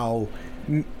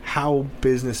how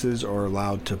businesses are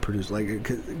allowed to produce, like,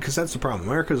 because that's the problem.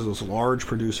 America is this large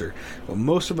producer. Well,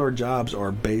 most of our jobs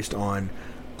are based on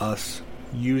us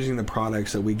using the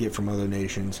products that we get from other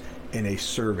nations in a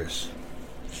service.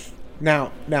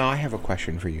 Now I have a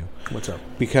question for you. What's up?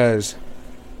 Because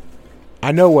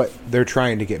I know what they're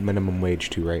trying to get minimum wage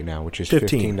to right now, which is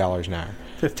 $15 an hour.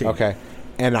 15. Okay.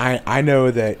 And I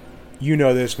know that you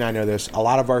know this and I know this. A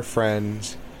lot of our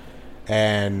friends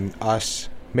and us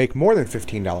make more than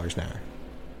 $15 an hour.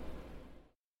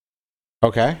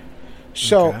 Okay?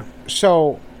 So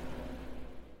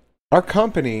our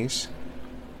companies,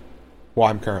 well,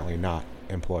 I'm currently not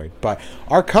employed, but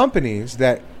our companies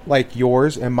that, like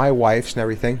yours and my wife's and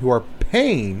everything, who are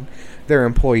paying their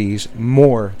employees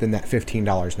more than that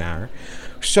 $15 an hour.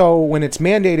 So when it's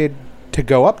mandated to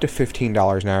go up to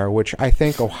 $15 an hour, which I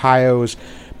think Ohio's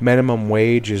minimum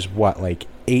wage is what, like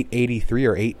 $8.83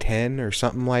 or $8.10 or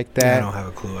something like that. I don't have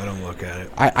a clue. I don't look at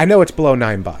it. I know it's below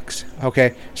 $9.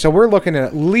 Okay, so we're looking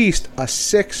at least a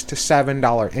 $6 to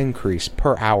 $7 increase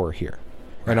per hour here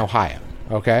in Ohio.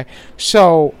 Okay,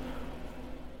 so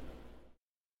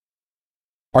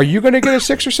are you going to get a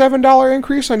 $6 or $7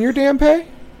 increase on your damn pay?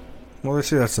 Well,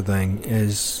 see, that's the thing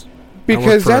is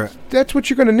because that's what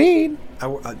you're going to need. I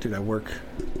work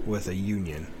with a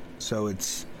union, so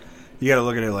it's, you got to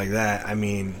look at it like that. I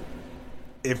mean,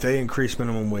 if they increase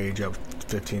minimum wage up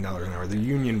 $15 an hour, the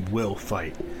union will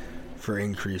fight for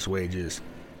increased wages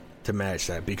to match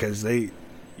that, because you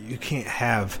can't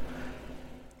have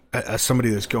somebody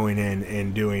that's going in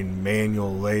and doing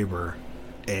manual labor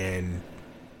and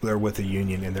they're with a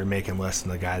union and they're making less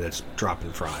than the guy that's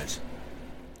dropping fries.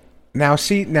 Now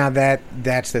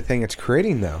that's the thing it's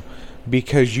creating, though,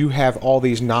 because you have all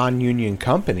these non-union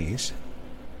companies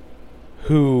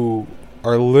who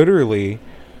are literally,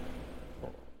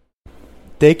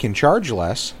 they can charge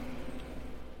less,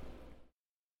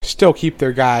 still keep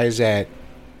their guys at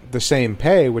the same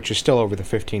pay, which is still over the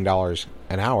 $15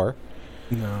 an hour.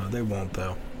 No, they won't,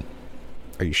 though.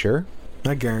 Are you sure?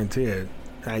 I guarantee it.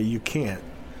 You can't.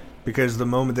 Because the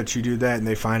moment that you do that and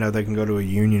they find out they can go to a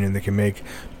union and they can make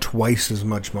twice as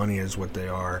much money as what they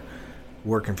are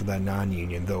working for that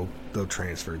non-union, they'll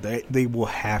transfer. They will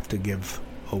have to give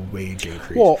a wage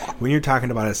increase. Well, when you're talking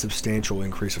about a substantial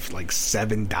increase of like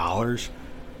 $7.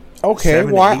 Okay,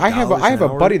 well, I have a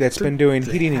buddy that's been doing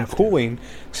heating and cooling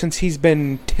since he's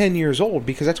been 10 years old,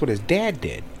 because that's what his dad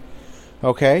did.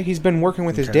 Okay, he's been working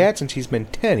with his dad since he's been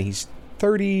 10. He's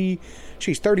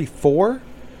 34.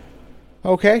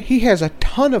 Okay, he has a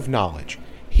ton of knowledge.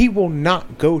 He will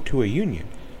not go to a union.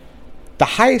 The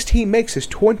highest he makes is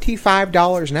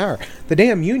 $25 an hour. The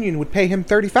damn union would pay him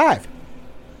 $35.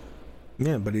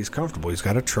 Yeah, but he's comfortable. He's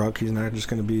got a truck. He's not just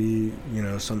going to be,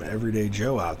 some everyday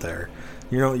Joe out there.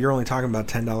 You're only talking about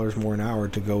 $10 more an hour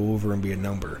to go over and be a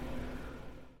number.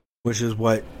 Which is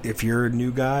what, if you're a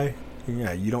new guy,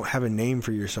 you don't have a name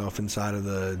for yourself inside of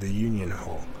the union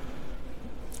hall.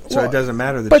 So it doesn't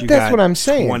matter that you got what I'm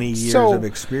saying. 20 years of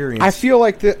experience. I feel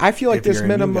like this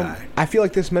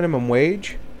minimum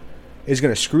wage is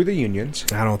going to screw the unions.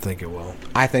 I don't think it will.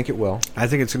 I think it will. I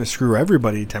think it's going to screw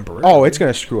everybody temporarily. Oh, it's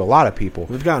going to screw a lot of people.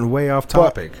 We've gotten way off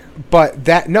topic. But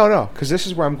that no, because this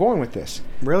is where I'm going with this.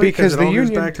 Really? Because it the all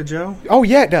union goes back to Joe? Oh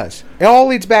yeah, it does. It all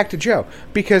leads back to Joe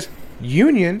because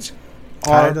unions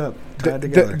Tied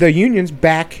together. The unions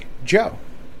back Joe.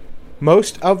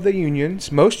 Most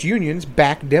unions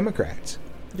back Democrats.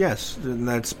 Yes, and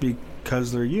that's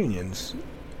because they're unions.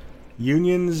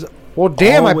 Unions. Well,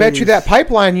 damn, I bet you that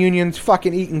pipeline union's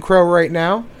fucking eating crow right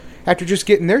now after just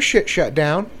getting their shit shut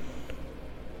down.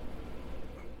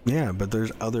 Yeah, but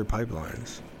there's other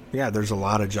pipelines. Yeah, there's a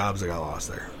lot of jobs that got lost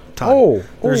there.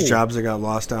 There's jobs that got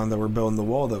lost down that were building the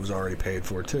wall that was already paid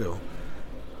for, too.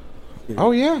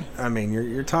 Oh, yeah. I mean,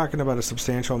 you're talking about a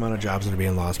substantial amount of jobs that are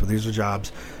being lost, but these are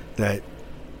jobs that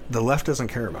the left doesn't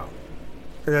care about.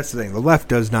 That's the thing. The left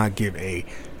does not give a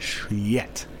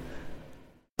shit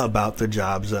about the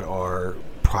jobs that are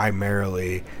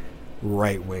primarily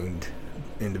right-winged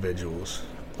individuals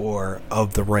or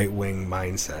of the right-wing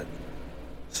mindset.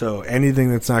 So anything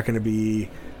that's not going to be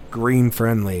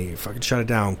green-friendly, fucking shut it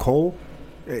down. Coal,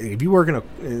 if you work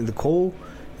in the coal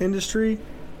industry,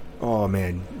 oh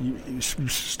man, you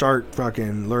start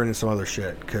fucking learning some other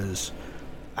shit, because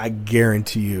I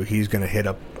guarantee you he's going to hit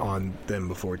up on them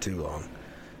before too long.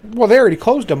 Well, they already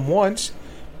closed them once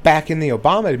back in the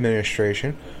Obama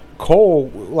administration.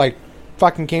 Coal,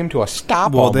 fucking came to a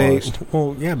stop almost.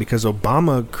 Yeah, because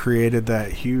Obama created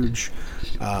that huge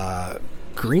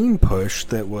green push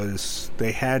that was,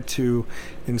 they had to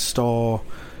install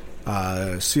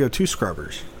CO2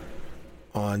 scrubbers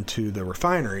onto the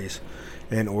refineries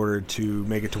in order to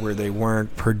make it to where they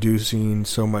weren't producing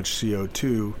so much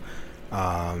CO2.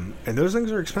 And those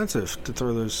things are expensive to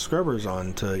throw those scrubbers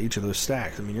on to each of those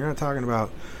stacks. I mean, you're not talking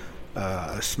about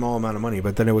a small amount of money,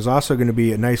 but then it was also going to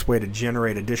be a nice way to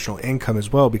generate additional income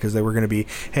as well, because they were going to be,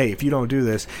 hey, if you don't do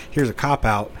this, here's a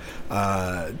cop-out.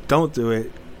 Don't do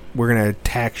it. We're going to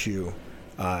tax you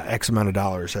X amount of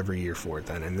dollars every year for it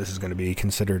then, and this is going to be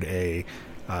considered a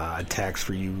tax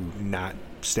for you not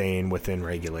staying within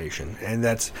regulation. And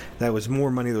that was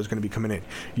more money that was going to be coming in.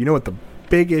 You know what the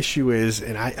big issue is,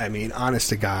 and I mean, honest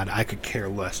to God, I could care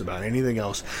less about anything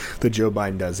else that Joe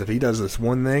Biden does. If he does this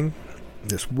one thing,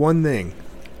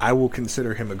 I will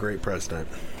consider him a great president.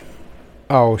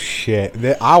 Oh, shit.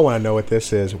 I want to know what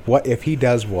this is. What if he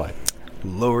does what?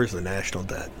 Lowers the national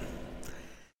debt.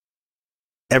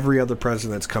 Every other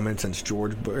president that's come in since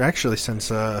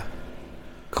since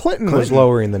Clinton was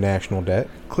lowering the national debt.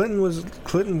 Clinton was.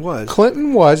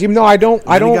 Even though I don't.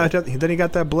 Then he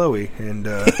got that blowy, and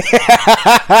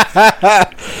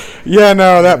yeah,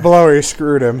 no, that blowy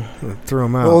screwed him. Threw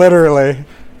him out, literally.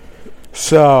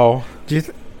 So,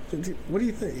 what do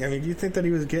you think? I mean, do you think that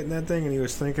he was getting that thing and he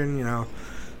was thinking, this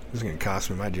is going to cost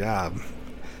me my job?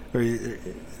 Or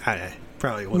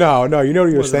probably wasn't. No. You know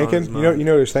what he was thinking? You know what he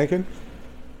was thinking?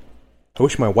 I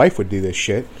wish my wife would do this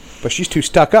shit, but she's too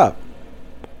stuck up.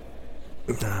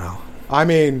 No. I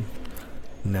mean,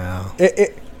 no.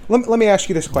 Let me ask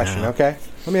you this question, okay?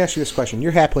 Let me ask you this question.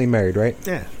 You're happily married, right?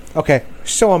 Yeah. Okay.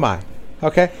 So am I.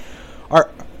 Okay.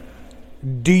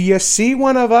 Do you see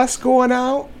one of us going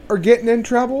out or getting in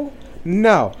trouble?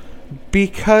 No,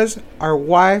 because our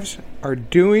wives are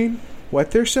doing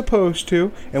what they're supposed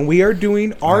to, and we are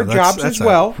doing our jobs as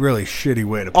well. A really shitty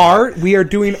way to put it. We are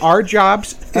doing our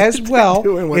jobs as well.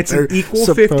 It's an equal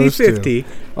 50-50.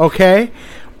 Okay.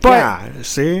 But, yeah,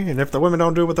 see? And if the women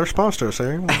don't do what they're supposed to,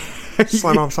 see?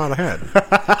 Slap on the side of the head.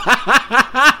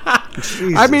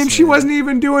 Jesus, I mean, she wasn't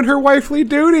even doing her wifely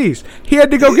duties. He had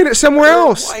to go get it somewhere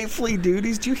else. Wifely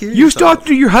duties? Do you hear You still have to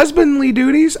do your husbandly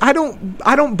duties. I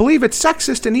don't believe it's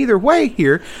sexist in either way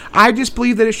here. I just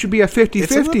believe that it should be a 50-50.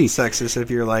 It's a little sexist if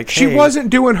you're like, hey. She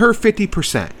wasn't doing her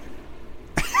 50%.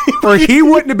 Or he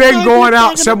wouldn't have been going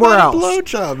out somewhere else.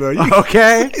 Blowjob, though.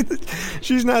 Okay?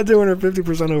 She's not doing her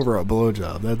 50% over a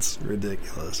blowjob. That's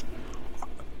ridiculous.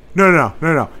 No.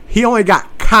 He only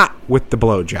got caught with the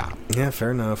blowjob. Yeah,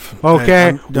 fair enough.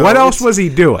 Okay. What else was he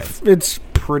doing? It's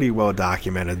pretty well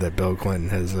documented that Bill Clinton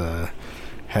has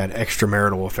had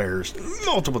extramarital affairs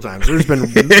multiple times. There's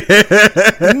been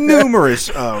numerous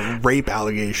rape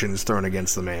allegations thrown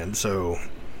against the man. So,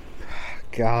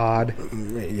 God.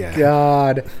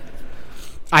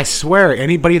 I swear,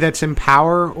 anybody that's in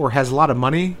power or has a lot of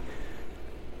money,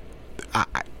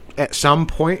 at some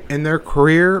point in their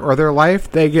career or their life,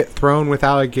 they get thrown with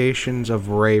allegations of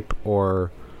rape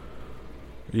or,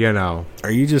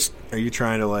 Are you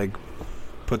trying to,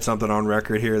 put something on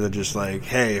record here that just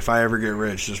hey, if I ever get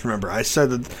rich, just remember, I said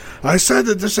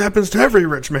that this happens to every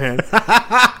rich man.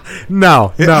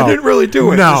 No. I didn't really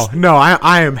do it. No,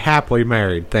 I am happily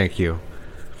married, thank you.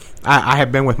 I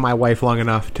have been with my wife long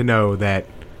enough to know that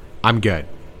I'm good.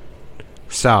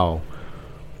 So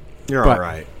you're all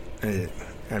right.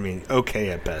 I mean, okay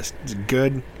at best. Is it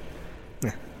good?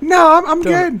 No, I'm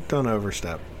good. Don't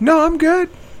overstep. No, I'm good.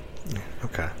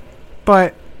 Okay.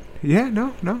 But yeah,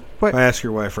 no. But if I ask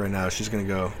your wife right now, she's gonna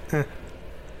go.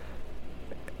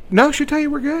 No, she'll tell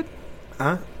you we're good.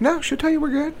 Huh? No, she'll tell you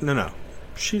we're good. No.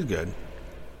 She's good.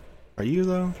 Are you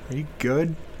though? Are you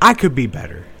good? I could be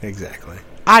better. Exactly.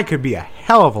 I could be a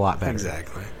hell of a lot better.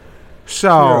 Exactly. So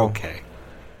you're okay.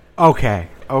 Okay.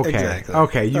 Exactly.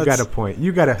 Okay, you got a point.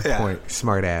 You got a point,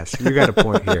 smart ass. You got a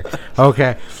point here.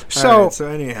 Okay. So right, so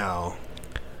anyhow,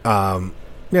 the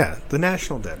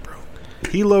national debt, bro.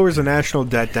 He lowers the national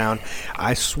debt down.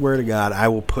 I swear to God, I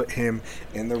will put him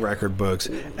in the record books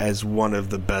as one of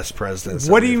the best presidents.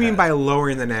 What do you mean by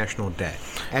lowering the national debt?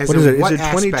 What is it? Is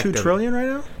it 22 trillion right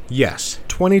now? Yes.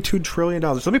 $22 trillion.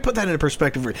 Let me put that into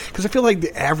perspective, because I feel like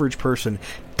the average person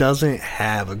doesn't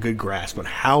have a good grasp on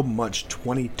how much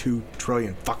 $22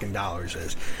 trillion fucking dollars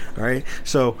is. All right?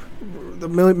 So, the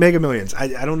Mega Millions. I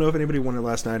don't know if anybody won it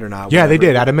last night or not. Yeah, they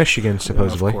did, out of Michigan,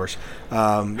 supposedly. Of course.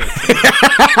 What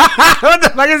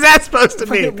the fuck is that supposed to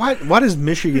mean? Why does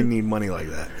Michigan need money like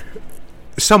that?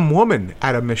 Some woman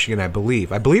out of Michigan, I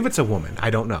believe. I believe it's a woman. I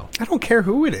don't know. I don't care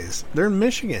who it is. They're in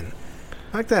Michigan.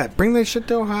 Like that. Bring that shit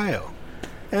to Ohio.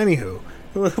 Anywho,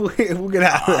 we'll get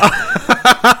out of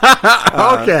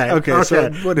that. Okay. So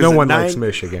what is no one likes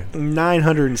Michigan.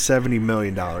 $970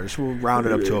 million. We'll round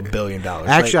it up to $1 billion.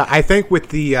 Actually, I think with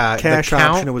the cash the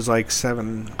count, option, it was like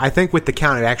 $7. I think with the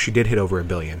count, it actually did hit over $1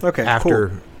 billion. Okay,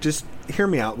 cool. Just hear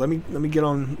me out. Let me get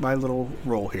on my little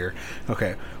roll here.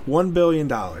 Okay, $1 billion.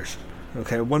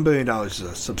 Okay, $1 billion is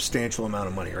a substantial amount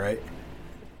of money, right?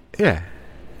 Yeah.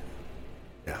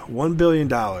 Yeah, $1 billion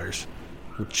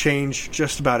would change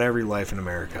just about every life in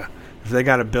America. If they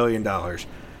got $1 billion,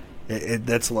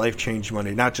 that's life-changing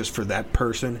money, not just for that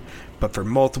person, but for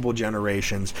multiple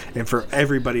generations and for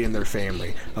everybody in their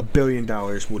family. $1 billion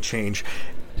will change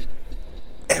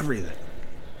everything.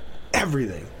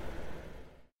 Everything.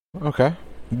 Okay.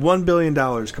 $1 billion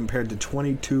compared to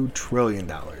 $22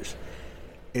 trillion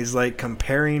is like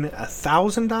comparing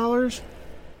 $1,000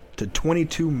 to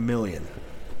 22 million.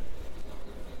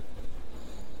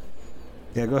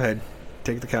 Yeah, go ahead.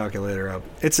 Take the calculator up.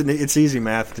 It's easy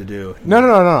math to do. No.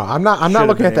 I'm not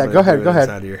looking at that. Go ahead.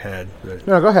 Out of your head. But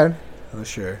no, go ahead. Oh,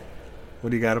 sure.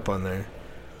 What do you got up on there?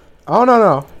 Oh,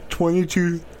 no.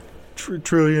 22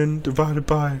 trillion divided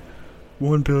by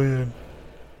 1 billion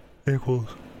equals.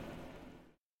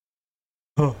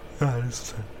 Oh, that is the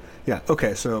same. Yeah.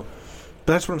 Okay. So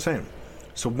that's what I'm saying.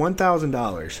 So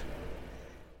 $1,000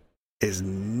 is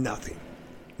nothing.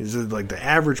 It's like the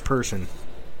average person.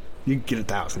 You get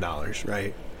 $1,000, right?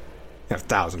 You have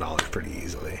 $1,000 pretty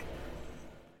easily.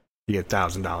 You get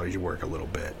 $1,000, you work a little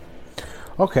bit.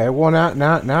 Okay, well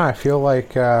now I feel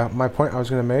like my point I was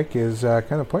going to make is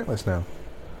kind of pointless now,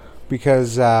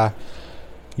 because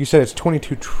you said it's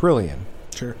 22 trillion.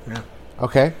 Sure. Yeah.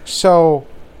 Okay, so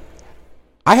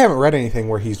I haven't read anything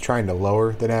where he's trying to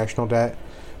lower the national debt,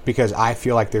 because I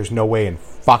feel like there's no way in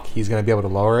fuck he's going to be able to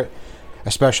lower it.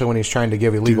 Especially when he's trying to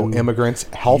give illegal immigrants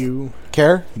health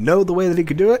care. Know the way that he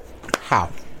could do it?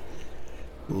 How?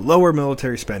 Lower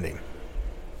military spending.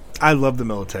 I love the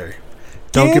military.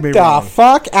 Don't get me wrong. Get the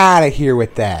fuck out of here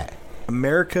with that.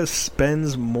 America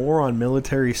spends more on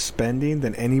military spending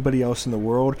than anybody else in the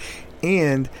world.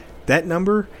 And that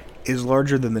number is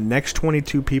larger than the next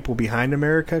 22 people behind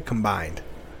America combined.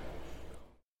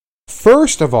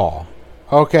 First of all,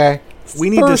 okay... We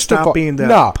need to stop being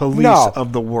the police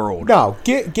of the world. No,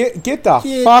 get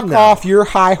the fuck off your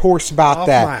high horse about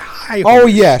that. My high horse. Oh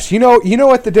yes, you know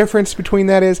what the difference between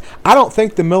that is? I don't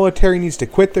think the military needs to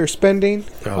quit their spending.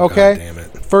 Okay, God damn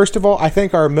it. First of all, I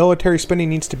think our military spending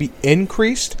needs to be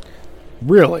increased.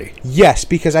 Really? Yes,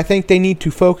 because I think they need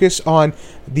to focus on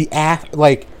the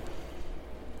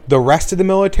rest of the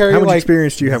military. How much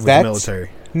experience do you have with the military?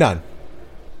 None.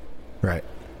 Right.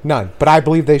 None. But I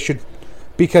believe they should.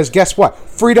 Because guess what?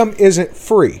 Freedom isn't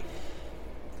free.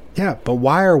 Yeah, but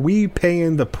why are we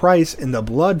paying the price and the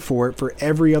blood for it for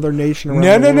every other nation around the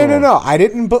world?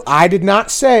 No. I did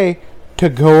not say to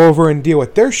go over and deal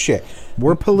with their shit.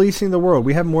 We're policing the world.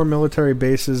 We have more military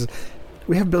bases.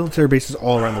 We have military bases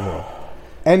all around the world.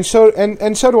 And so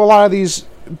do a lot of these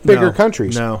bigger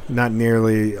countries. No, not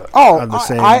nearly on the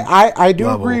same I do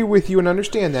level. agree with you and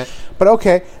understand that. But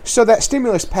okay, so that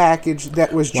stimulus package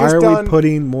that was just done... Why are we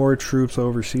putting more troops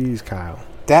overseas, Kyle?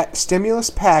 That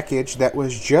stimulus package that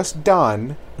was just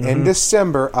done in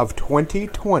December of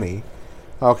 2020,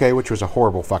 okay, which was a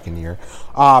horrible fucking year.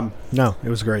 No, it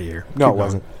was a great year. No, Keep it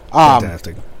wasn't. going.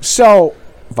 Fantastic. So,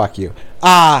 fuck you.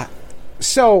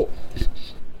 So,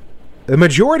 the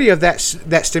majority of that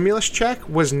stimulus check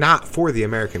was not for the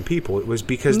American people. It was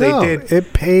because they did...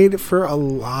 it paid for a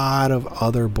lot of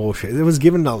other bullshit. It was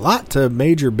given a lot to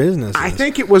major businesses. I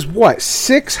think it was, what,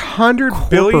 $600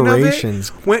 billion of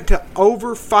it went to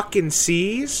over fucking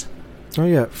seas? Oh,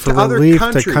 yeah, for to relief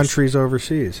other to countries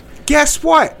overseas. Guess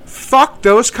what? Fuck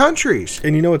those countries.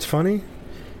 And you know what's funny?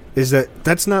 Is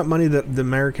that's not money that the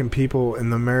American people and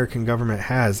the American government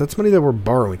has. That's money that we're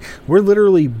borrowing. We're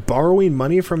literally borrowing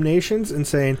money from nations and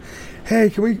saying, "Hey,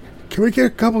 can we get a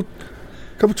couple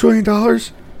 $1 trillion?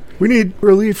 We need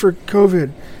relief for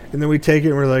COVID." And then we take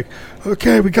it and we're like,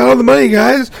 "Okay, we got all the money,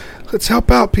 guys. Let's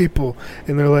help out people."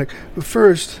 And they're like, "But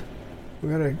first,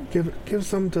 we gotta give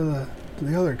some to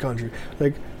the other country."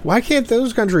 Like, why can't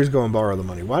those countries go and borrow the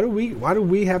money? Why do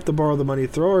we have to borrow the money,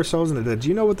 throw ourselves into debt? Do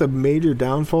you know what the major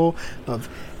downfall of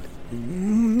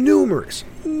numerous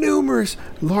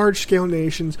large-scale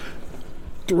nations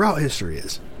throughout history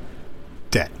is?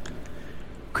 Debt.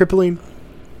 Crippling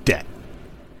debt.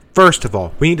 First of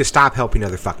all, we need to stop helping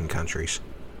other fucking countries.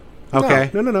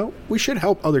 Okay? No. We should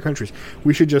help other countries.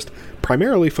 We should just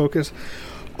primarily focus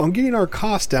on getting our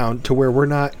costs down to where we're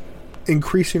not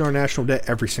increasing our national debt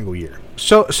every single year.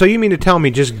 So you mean to tell me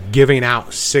just giving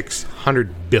out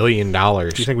 $600 billion?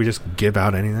 Do you think we just give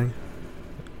out anything?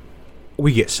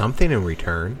 We get something in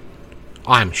return.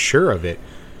 I'm sure of it.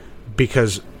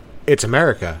 Because it's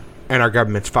America and our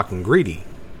government's fucking greedy.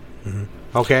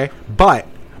 Mm-hmm. Okay? But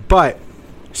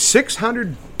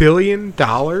 $600 billion,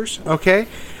 okay?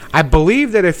 I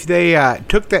believe that if they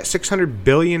took that $600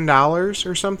 billion or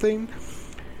something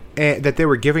that they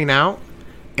were giving out,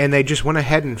 and they just went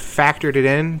ahead and factored it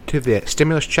in to the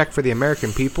stimulus check for the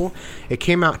American people, it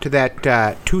came out to that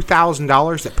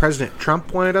 $2,000 that President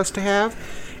Trump wanted us to have.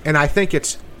 And I think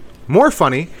it's more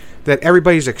funny that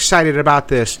everybody's excited about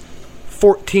this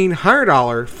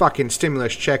 $1,400 fucking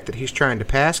stimulus check that he's trying to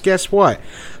pass. Guess what?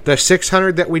 The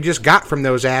 $600 that we just got from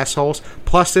those assholes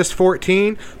plus this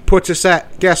 $1,400 puts us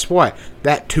at, guess what?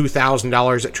 That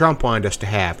 $2,000 that Trump wanted us to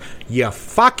have. You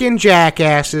fucking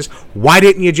jackasses. Why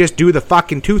didn't you just do the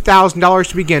fucking $2,000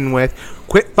 to begin with?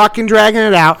 Quit fucking dragging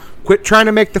it out. Quit trying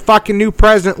to make the fucking new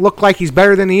president look like he's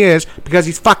better than he is, because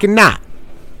he's fucking not.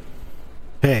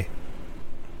 Hey,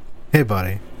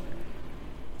 buddy.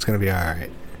 It's gonna be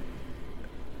alright.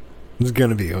 It's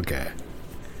gonna be okay.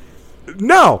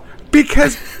 No,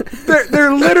 because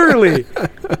they're literally...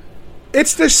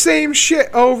 It's the same shit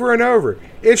over and over.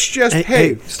 It's just,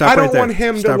 hey stop I don't right there. want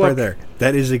him stop to look... right there.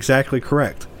 That is exactly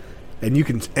correct. And you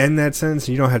can end that sentence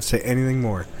and you don't have to say anything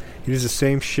more. It is the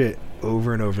same shit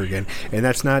over and over again. And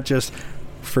that's not just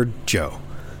for Joe.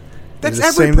 That's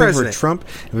every every president. It was the same thing for Trump.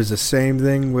 It was the same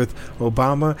thing with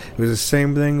Obama. It was the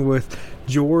same thing with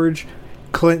George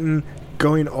Clinton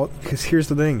going all... Because here's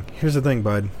the thing,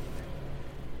 bud.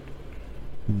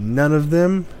 None of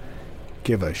them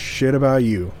give a shit about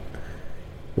you.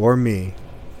 Or me.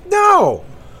 No!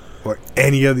 Or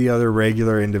any of the other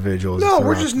regular individuals. No,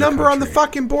 we're just number on the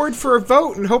fucking board for a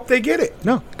vote and hope they get it.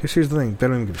 No, because here's the thing. They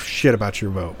don't even give a shit about your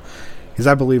vote. Because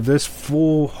I believe this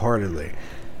full-heartedly.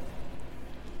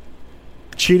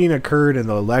 Cheating occurred in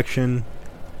the election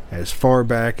as far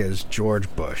back as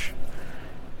George Bush.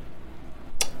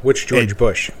 Which George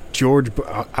Bush?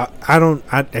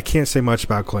 I can't say much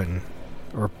about Clinton.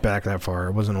 Or back that far. I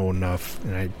wasn't old enough,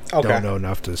 and I don't know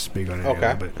enough to speak on any of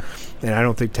it. But, and I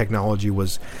don't think technology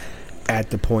was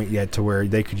at the point yet to where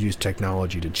they could use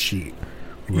technology to cheat.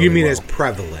 Really you mean as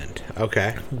prevalent?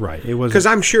 Okay, right. It was because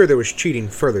I'm sure there was cheating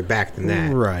further back than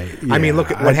that. Right. Yeah. I mean,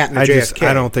 look at what happened to JFK.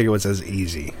 I don't think it was as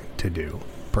easy to do.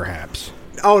 Perhaps.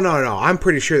 Oh no! I'm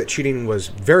pretty sure that cheating was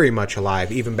very much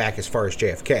alive, even back as far as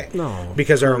JFK. No,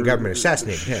 because our own government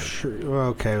assassinated him. Sure,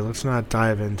 okay, let's not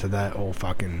dive into that whole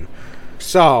fucking.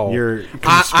 So your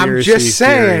I'm just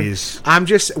saying.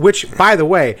 Theories. Which, by the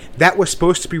way, that was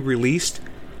supposed to be released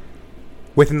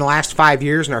within the last 5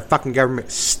 years, and our fucking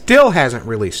government still hasn't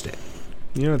released it.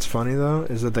 You know what's funny though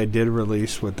is that they did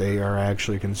release what they are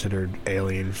actually considered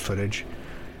alien footage.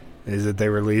 Is that they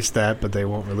released that, but they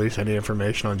won't release any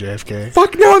information on JFK?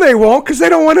 Fuck no, they won't, because they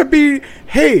don't want to be.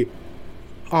 Hey,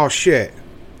 oh shit,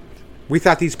 we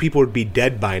thought these people would be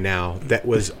dead by now. That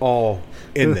was all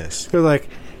in this. They're like,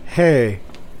 hey,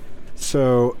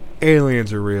 so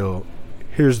aliens are real.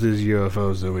 Here's these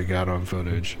UFOs that we got on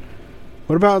footage.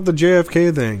 What about the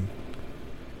JFK thing?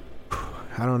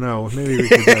 I don't know. Maybe we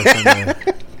could go somewhere.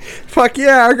 Fuck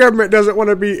yeah, our government doesn't want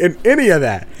to be in any of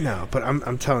that. No, but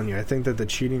I'm telling you, I think that the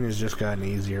cheating has just gotten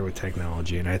easier with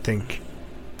technology, and I think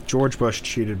George Bush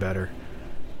cheated better.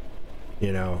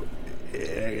 You know,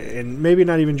 and maybe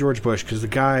not even George Bush, because the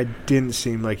guy didn't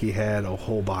seem like he had a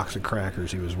whole box of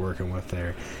crackers he was working with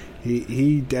there.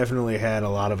 He definitely had a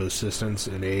lot of assistance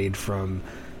and aid from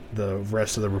the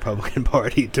rest of the Republican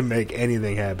Party to make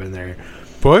anything happen there.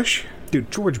 Bush? Dude,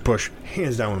 George Bush,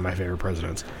 hands down one of my favorite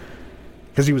presidents.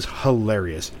 Because he was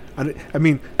hilarious. I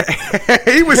mean,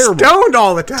 he was stoned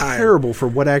all the time. Terrible for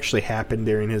what actually happened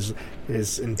during his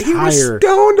entire... He was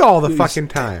stoned all the fucking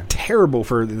time. Terrible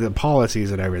for the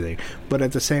policies and everything. But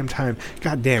at the same time,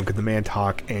 goddamn, could the man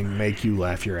talk and make you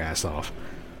laugh your ass off.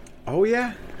 Oh,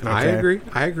 yeah. Okay.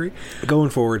 I agree.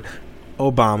 Going forward,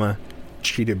 Obama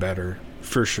cheated better,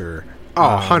 for sure.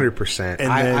 Oh, 100%.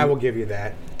 And I will give you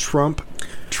that. Trump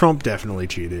definitely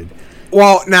cheated.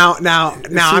 Well, now,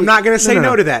 I'm not going to say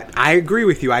no to that. I agree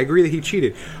with you. I agree that he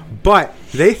cheated. But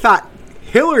they thought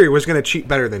Hillary was going to cheat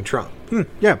better than Trump.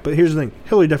 Yeah, but here's the thing.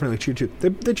 Hillary definitely cheated too.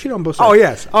 They cheat on both sides. Oh,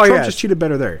 yes. Trump just cheated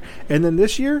better there. And then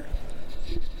this year,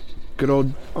 good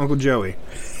old Uncle Joey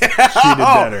cheated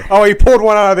better. Oh, he pulled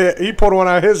one out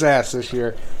of his ass this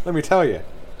year. Let me tell you.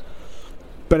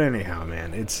 But anyhow,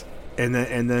 man, it's and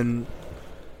then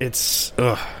it's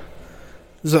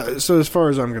So as far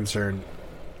as I'm concerned,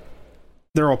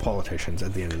 they're all politicians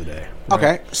at the end of the day. Right?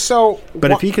 Okay, so...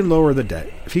 But if he can lower the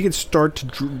debt, if he can start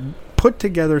to put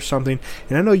together something,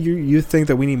 and I know you think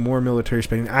that we need more military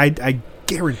spending, I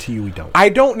guarantee you we don't. I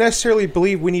don't necessarily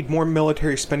believe we need more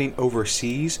military spending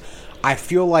overseas. I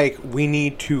feel like we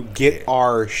need to get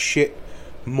our shit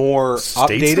more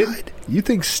updated. You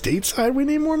think stateside we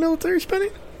need more military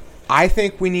spending? I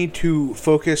think we need to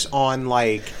focus on,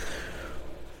 like...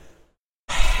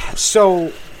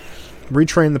 So...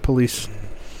 Retrain the police.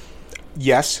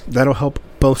 Yes. That'll help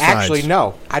both sides. Actually,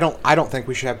 no. I don't think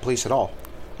we should have police at all.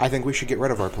 I think we should get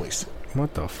rid of our police.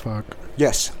 What the fuck?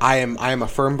 Yes, I am a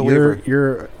firm believer.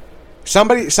 You're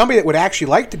somebody that would actually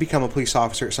like to become a police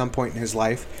officer at some point in his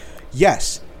life.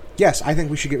 Yes, I think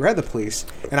we should get rid of the police,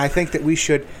 and I think that we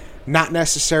should not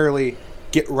necessarily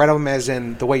get rid of them as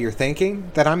in the way you're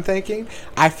thinking that I'm thinking.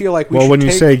 I feel like when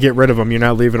you say get rid of them, you're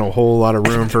not leaving a whole lot of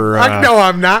room for... No,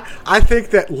 I'm not. I think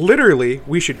that literally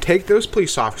we should take those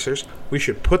police officers, we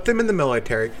should put them in the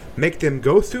military, make them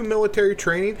go through military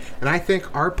training, and I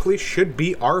think our police should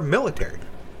be our military.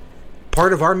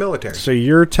 Part of our military. So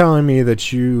you're telling me that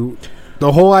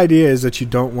the whole idea is that you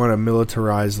don't want to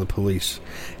militarize the police,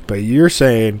 but you're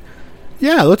saying...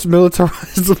 Yeah, let's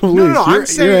militarize the police. No, I'm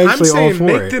saying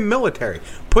make them military.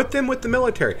 Put them with the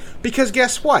military. Because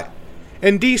guess what?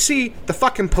 In D.C., the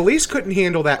fucking police couldn't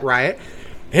handle that riot.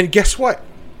 And guess what?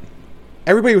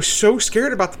 Everybody was so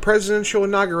scared about the presidential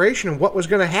inauguration and what was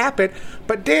going to happen.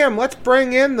 But damn, let's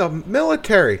bring in the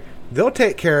military. They'll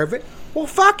take care of it. Well,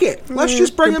 fuck it. Let's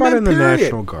just bring them in, period. The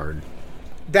National Guard.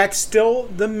 That's still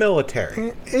the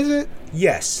military. Is it?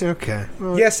 Yes. Okay.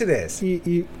 Well, yes, it is.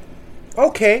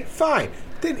 Okay, fine.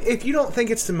 Then if you don't think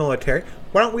it's the military,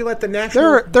 why don't we let the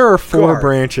National There are 4 Guard.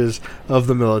 branches of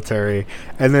the military,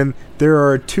 and then there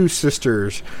are 2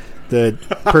 sisters that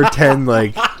pretend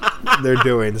like they're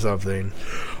doing something.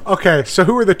 Okay, so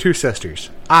who are the 2 sisters?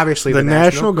 Obviously the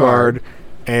National Guard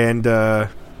and oh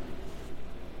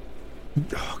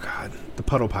god, the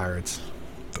Puddle Pirates.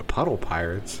 The Puddle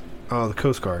Pirates? Oh, the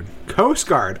Coast Guard. Coast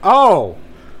Guard. Oh.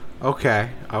 Okay.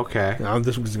 Now,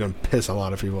 this is going to piss a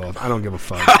lot of people off. I don't give a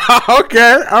fuck.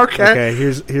 Okay.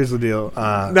 Here's the deal.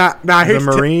 The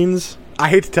Marines. I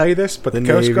hate to tell you this, but the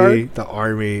Coast Navy, Guard, the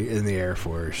Army, and the Air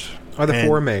Force are the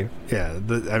 4 main. Yeah.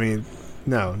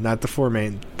 No, not the 4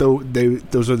 main.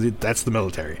 That's the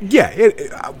military. Yeah.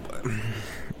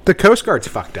 The Coast Guard's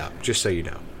fucked up. Just so you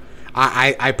know,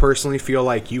 I personally feel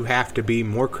like you have to be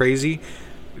more crazy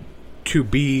to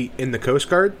be in the Coast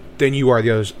Guard than you are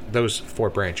those 4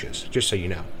 branches, just so you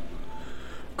know.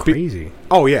 Crazy.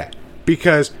 Oh, yeah.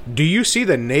 Because do you see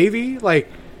the Navy?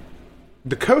 Like,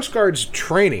 the Coast Guard's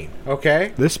training,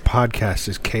 okay? This podcast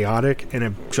is chaotic, and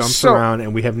it jumps around,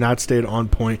 and we have not stayed on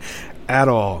point at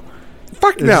all.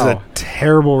 Fuck no. This is a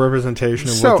terrible representation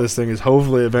of what this thing is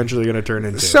hopefully eventually going to turn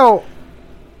into. So,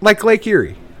 like Lake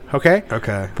Erie, okay?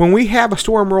 Okay. When we have a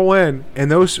storm roll in,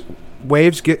 and those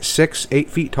waves get 6-8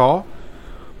 feet tall,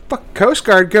 fuck, Coast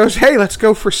Guard goes, hey, let's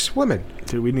go for swimming.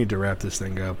 Dude, we need to wrap this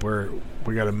thing up.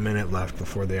 We got a minute left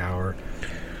before the hour.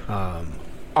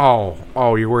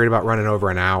 Oh, you're worried about running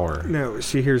over an hour. No,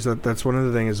 see, that's one of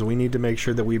the things. We need to make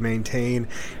sure that we maintain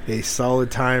a solid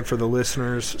time for the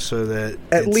listeners so that...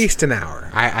 At least an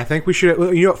hour. I think we should...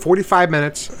 45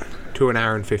 minutes to an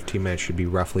hour and 15 minutes should be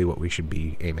roughly what we should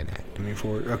be aiming at.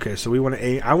 Okay, so we want to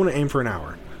aim... I want to aim for an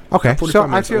hour. Okay, 45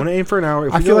 minutes. I want to aim for an hour.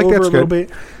 If I feel like that's good.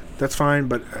 that's fine,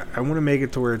 but I want to make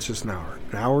it to where it's just an hour.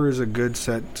 An hour is a good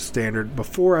set standard.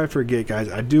 Before I forget, guys,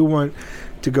 I do want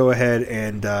to go ahead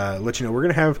and let you know we're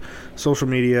going to have social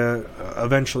media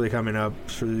eventually coming up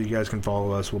so that you guys can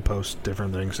follow us. We'll post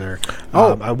different things there.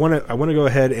 I want to go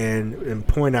ahead and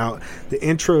point out the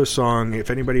intro song, if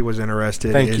anybody was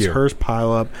interested. Thank is you. Hearst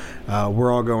Pile Up,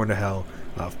 We're All Going to Hell.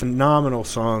 Phenomenal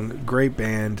song, great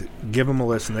band. Give them a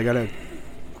listen. They got a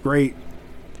great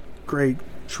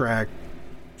track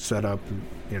set up.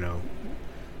 You know,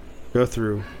 go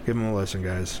through, give them a listen,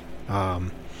 guys.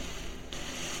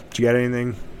 Do you got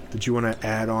anything that you want to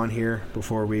add on here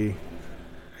before we,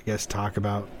 I guess, talk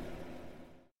about?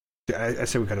 I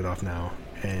say we cut it off now,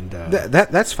 and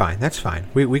that's fine. That's fine.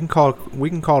 We can call it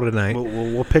a night.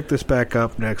 We'll pick this back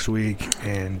up next week,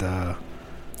 and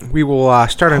we will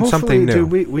start on something new.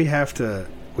 Dude, we have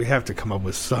to come up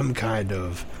with some kind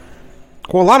of.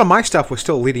 Well, a lot of my stuff was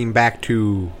still leading back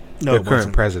to the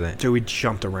current president. So we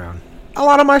jumped around. A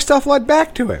lot of my stuff led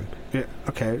back to him. Yeah,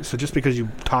 okay, so just because you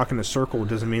talk in a circle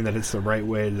doesn't mean that it's the right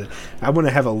way. I want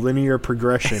to have a linear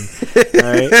progression,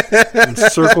 right? And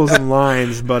circles and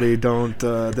lines, buddy, they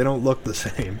don't look the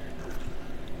same.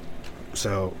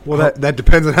 So, well, that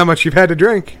depends on how much you've had to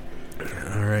drink.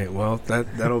 All right, well,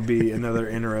 that'll be another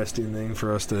interesting thing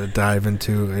for us to dive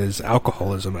into is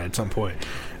alcoholism at some point.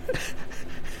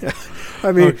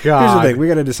 I mean, here's the thing. We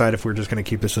got to decide if we're just going to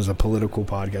keep this as a political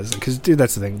podcast. Because, dude,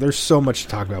 that's the thing. There's so much to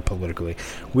talk about politically.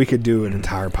 We could do an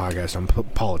entire podcast on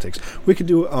politics. We could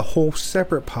do a whole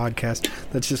separate podcast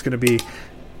that's just going to be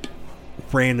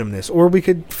randomness. Or we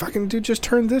could fucking just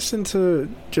turn this into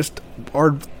just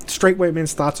our straight white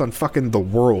man's thoughts on fucking the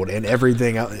world and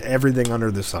everything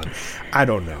under the sun. I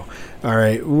don't know. All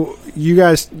right. You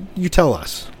guys, you tell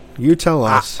us. You tell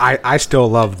us. I still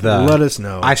love the... Let us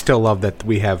know. I still love that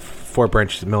we have 4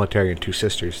 branches of military and 2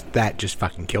 sisters. That just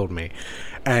fucking killed me.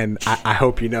 And I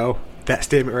hope you know that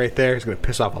statement right there is going to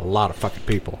piss off a lot of fucking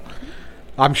people.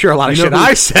 I'm sure a lot of shit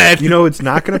I said... You know it's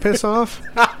not going to piss off?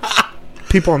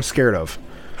 People I'm scared of.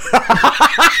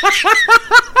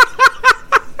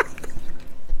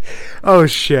 Oh,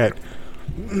 shit.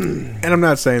 And I'm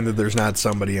not saying that there's not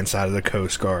somebody inside of the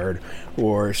Coast Guard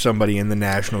or somebody in the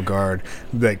National Guard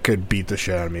that could beat the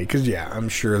shit out of me. Because, yeah, I'm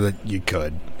sure that you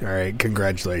could. All right,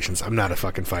 congratulations. I'm not a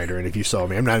fucking fighter, and if you saw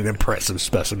me, I'm not an impressive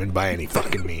specimen by any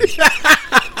fucking means.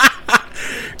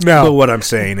 No. But what I'm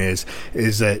saying is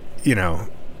that, you know,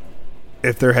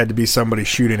 if there had to be somebody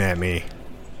shooting at me,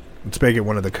 let's make it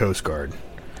one of the Coast Guard.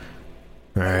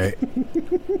 All right?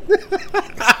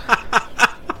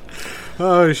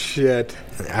 Oh, shit.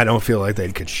 I don't feel like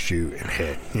they could shoot and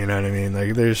hit. You know what I mean?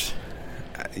 Like, there's...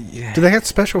 Yeah. Do they have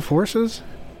special forces?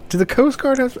 Do the Coast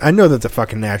Guard have... I know that the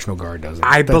fucking National Guard doesn't.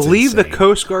 I That's believe insane. the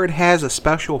Coast Guard has a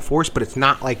special force, but it's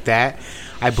not like that.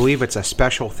 I believe it's a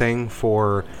special thing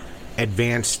for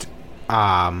advanced...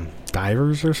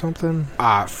 divers or something?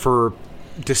 To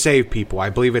save people. I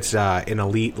believe it's an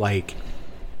elite, like,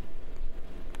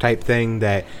 type thing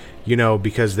that... You know,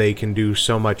 because they can do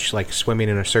so much, like, swimming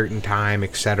in a certain time,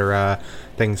 etc.,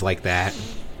 things like that.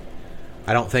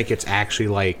 I don't think it's actually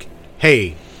like,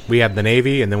 hey, we have the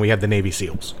Navy, and then we have the Navy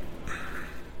SEALs.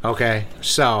 Okay?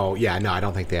 So, yeah, no, I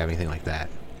don't think they have anything like that.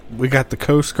 We got the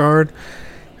Coast Guard,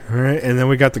 all right, and then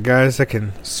we got the guys that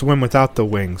can swim without the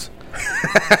wings.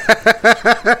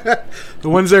 The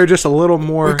ones that are just a little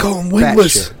more... We call them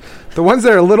wingless. Batshit. The ones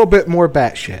that are a little bit more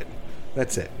batshit.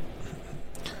 That's it.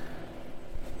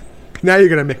 Now you're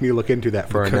going to make me look into that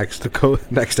for our next episode.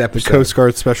 The Coast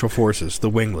Guard Special Forces,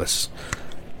 the wingless.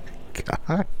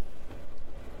 God.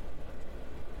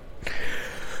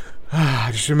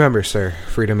 Just remember, sir,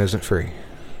 freedom isn't free.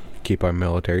 Keep our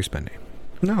military spending.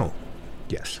 No.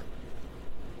 Yes.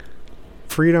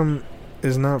 Freedom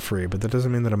is not free, but that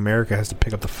doesn't mean that America has to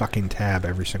pick up the fucking tab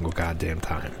every single goddamn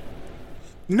time.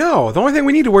 No, the only thing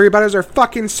we need to worry about is our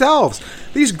fucking selves.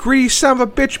 These greedy son of a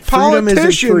bitch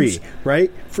politicians. Freedom isn't free, right?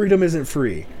 Freedom isn't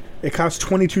free. It costs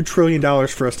 $22 trillion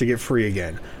for us to get free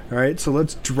again. All right, so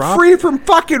let's drop... Free from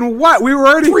fucking what? We were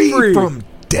already free. From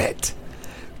debt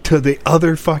to the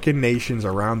other fucking nations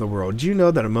around the world. Do you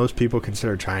know that most people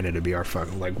consider China to be our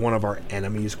fucking, like, one of our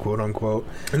enemies, quote unquote?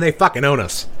 And they fucking own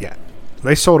us. Yeah.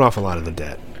 They sold off a lot of the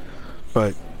debt.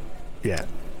 But, yeah.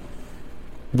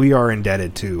 We are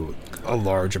indebted to a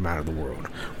large amount of the world.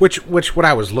 Which what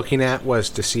I was looking at was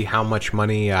to see how much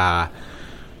money the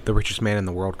richest man in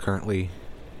the world currently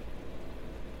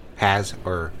has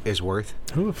or is worth.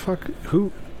 Who the fuck?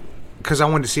 Who? Because I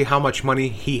wanted to see how much money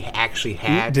he actually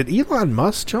had. Did Elon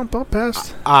Musk jump up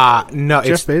past? No.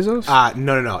 Jeff Bezos?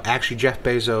 No. Actually, Jeff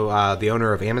Bezos, the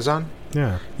owner of Amazon.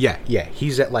 Yeah. Yeah.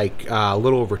 He's at like a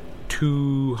little over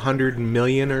 200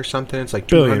 million or something. It's like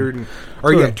Billion. 200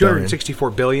 or yeah,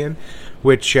 264 billion,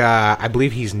 which I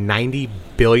believe he's 90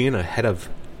 billion ahead of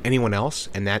anyone else,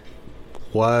 and that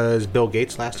was Bill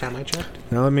Gates last time I checked.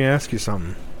 Now let me ask you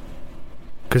something,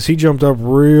 because he jumped up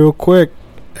real quick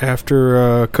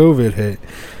after COVID hit.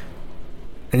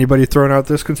 Anybody throwing out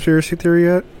this conspiracy theory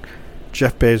yet?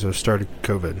 Jeff Bezos started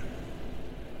COVID.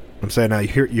 I'm saying now,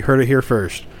 you heard it here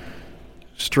first.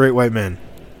 Straight white men.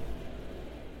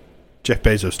 Jeff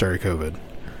Bezos started COVID.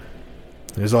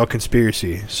 It was all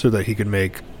conspiracy so that he could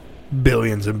make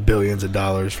billions and billions of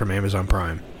dollars from Amazon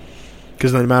Prime.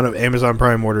 Because the amount of Amazon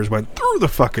Prime orders went through the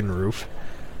fucking roof.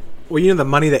 Well, you know the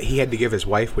money that he had to give his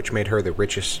wife, which made her the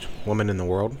richest woman in the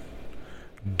world?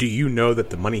 Do you know that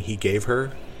the money he gave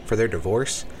her for their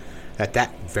divorce,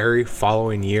 that very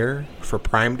following year for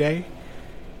Prime Day,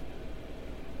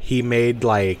 he made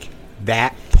like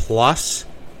that plus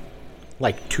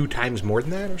like 2 times more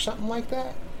than that or something like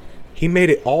that? He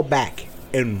made it all back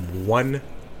in one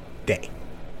day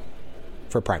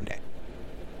for Prime Day.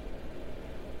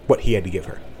 What he had to give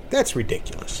her. That's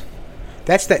ridiculous.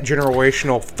 That's that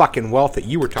generational fucking wealth that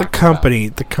you were talking about.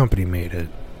 The company made it.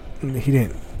 He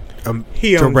didn't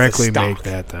He owns directly the stock. make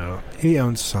that, though. He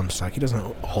owns some stock. He doesn't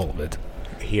own all of it.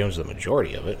 He owns the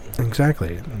majority of it.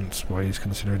 Exactly. That's why he's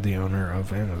considered the owner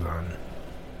of Amazon.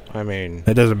 I mean,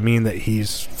 That doesn't mean that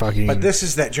he's fucking... but this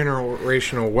is that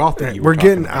generational wealth that you We're were talking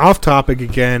getting about. off topic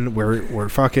again. We're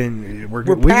fucking... We're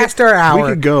past our hour. We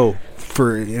could go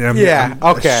for... Yeah,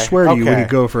 okay, I swear to you, we okay.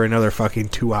 could go for another fucking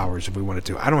 2 hours if we wanted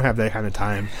to. I don't have that kind of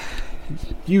time.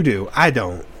 You do. I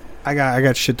don't. I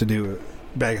got shit to do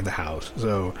back at the house.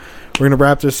 So we're going to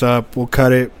wrap this up. We'll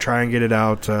cut it. Try and get it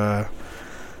out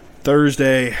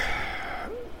Thursday,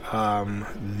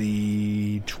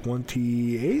 the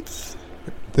 28th?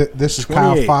 This is 28th.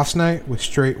 Kyle Foss night with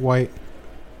straight white.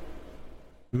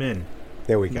 Men.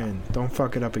 There we go. Man, don't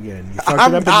fuck it up again. You fucked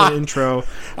I'm it up not. in the intro. You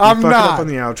I'm fucked it not. up on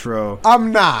the outro.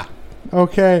 I'm not.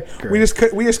 Okay, Great.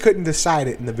 we just couldn't decide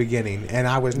it in the beginning, and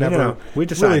I was never No. We really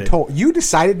decided. told. You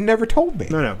decided and never told me.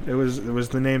 No. It was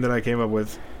the name that I came up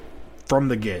with from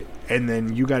the get, and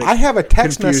then you got it. I have a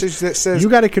text confused. message that says You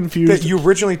got it confused. that you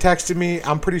originally texted me.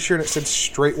 I'm pretty sure it said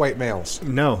straight white males.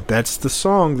 No, that's the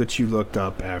song that you looked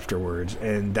up afterwards,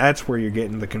 and that's where you're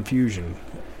getting the confusion.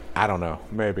 I don't know.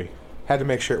 Maybe had to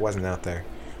make sure it wasn't out there.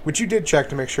 Which you did check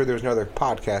to make sure there was no other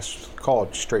podcast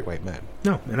called Straight White Men.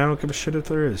 No, and I don't give a shit if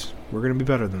there is. We're gonna be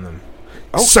better than them.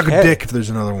 Okay. Suck a dick if there's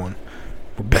another one.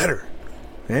 We're better.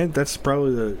 And that's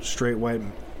probably the straight white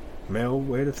male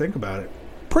way to think about it.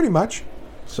 Pretty much.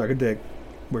 Suck a dick.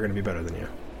 We're gonna be better than you.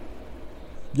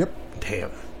 Yep.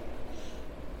 Damn.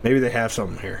 Maybe they have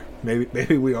something here.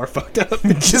 Maybe we are fucked up.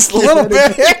 Just a little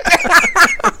bit.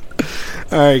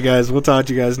 All right, guys. We'll talk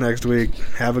to you guys next week.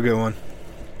 Have a good one.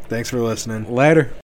 Thanks for listening. Later.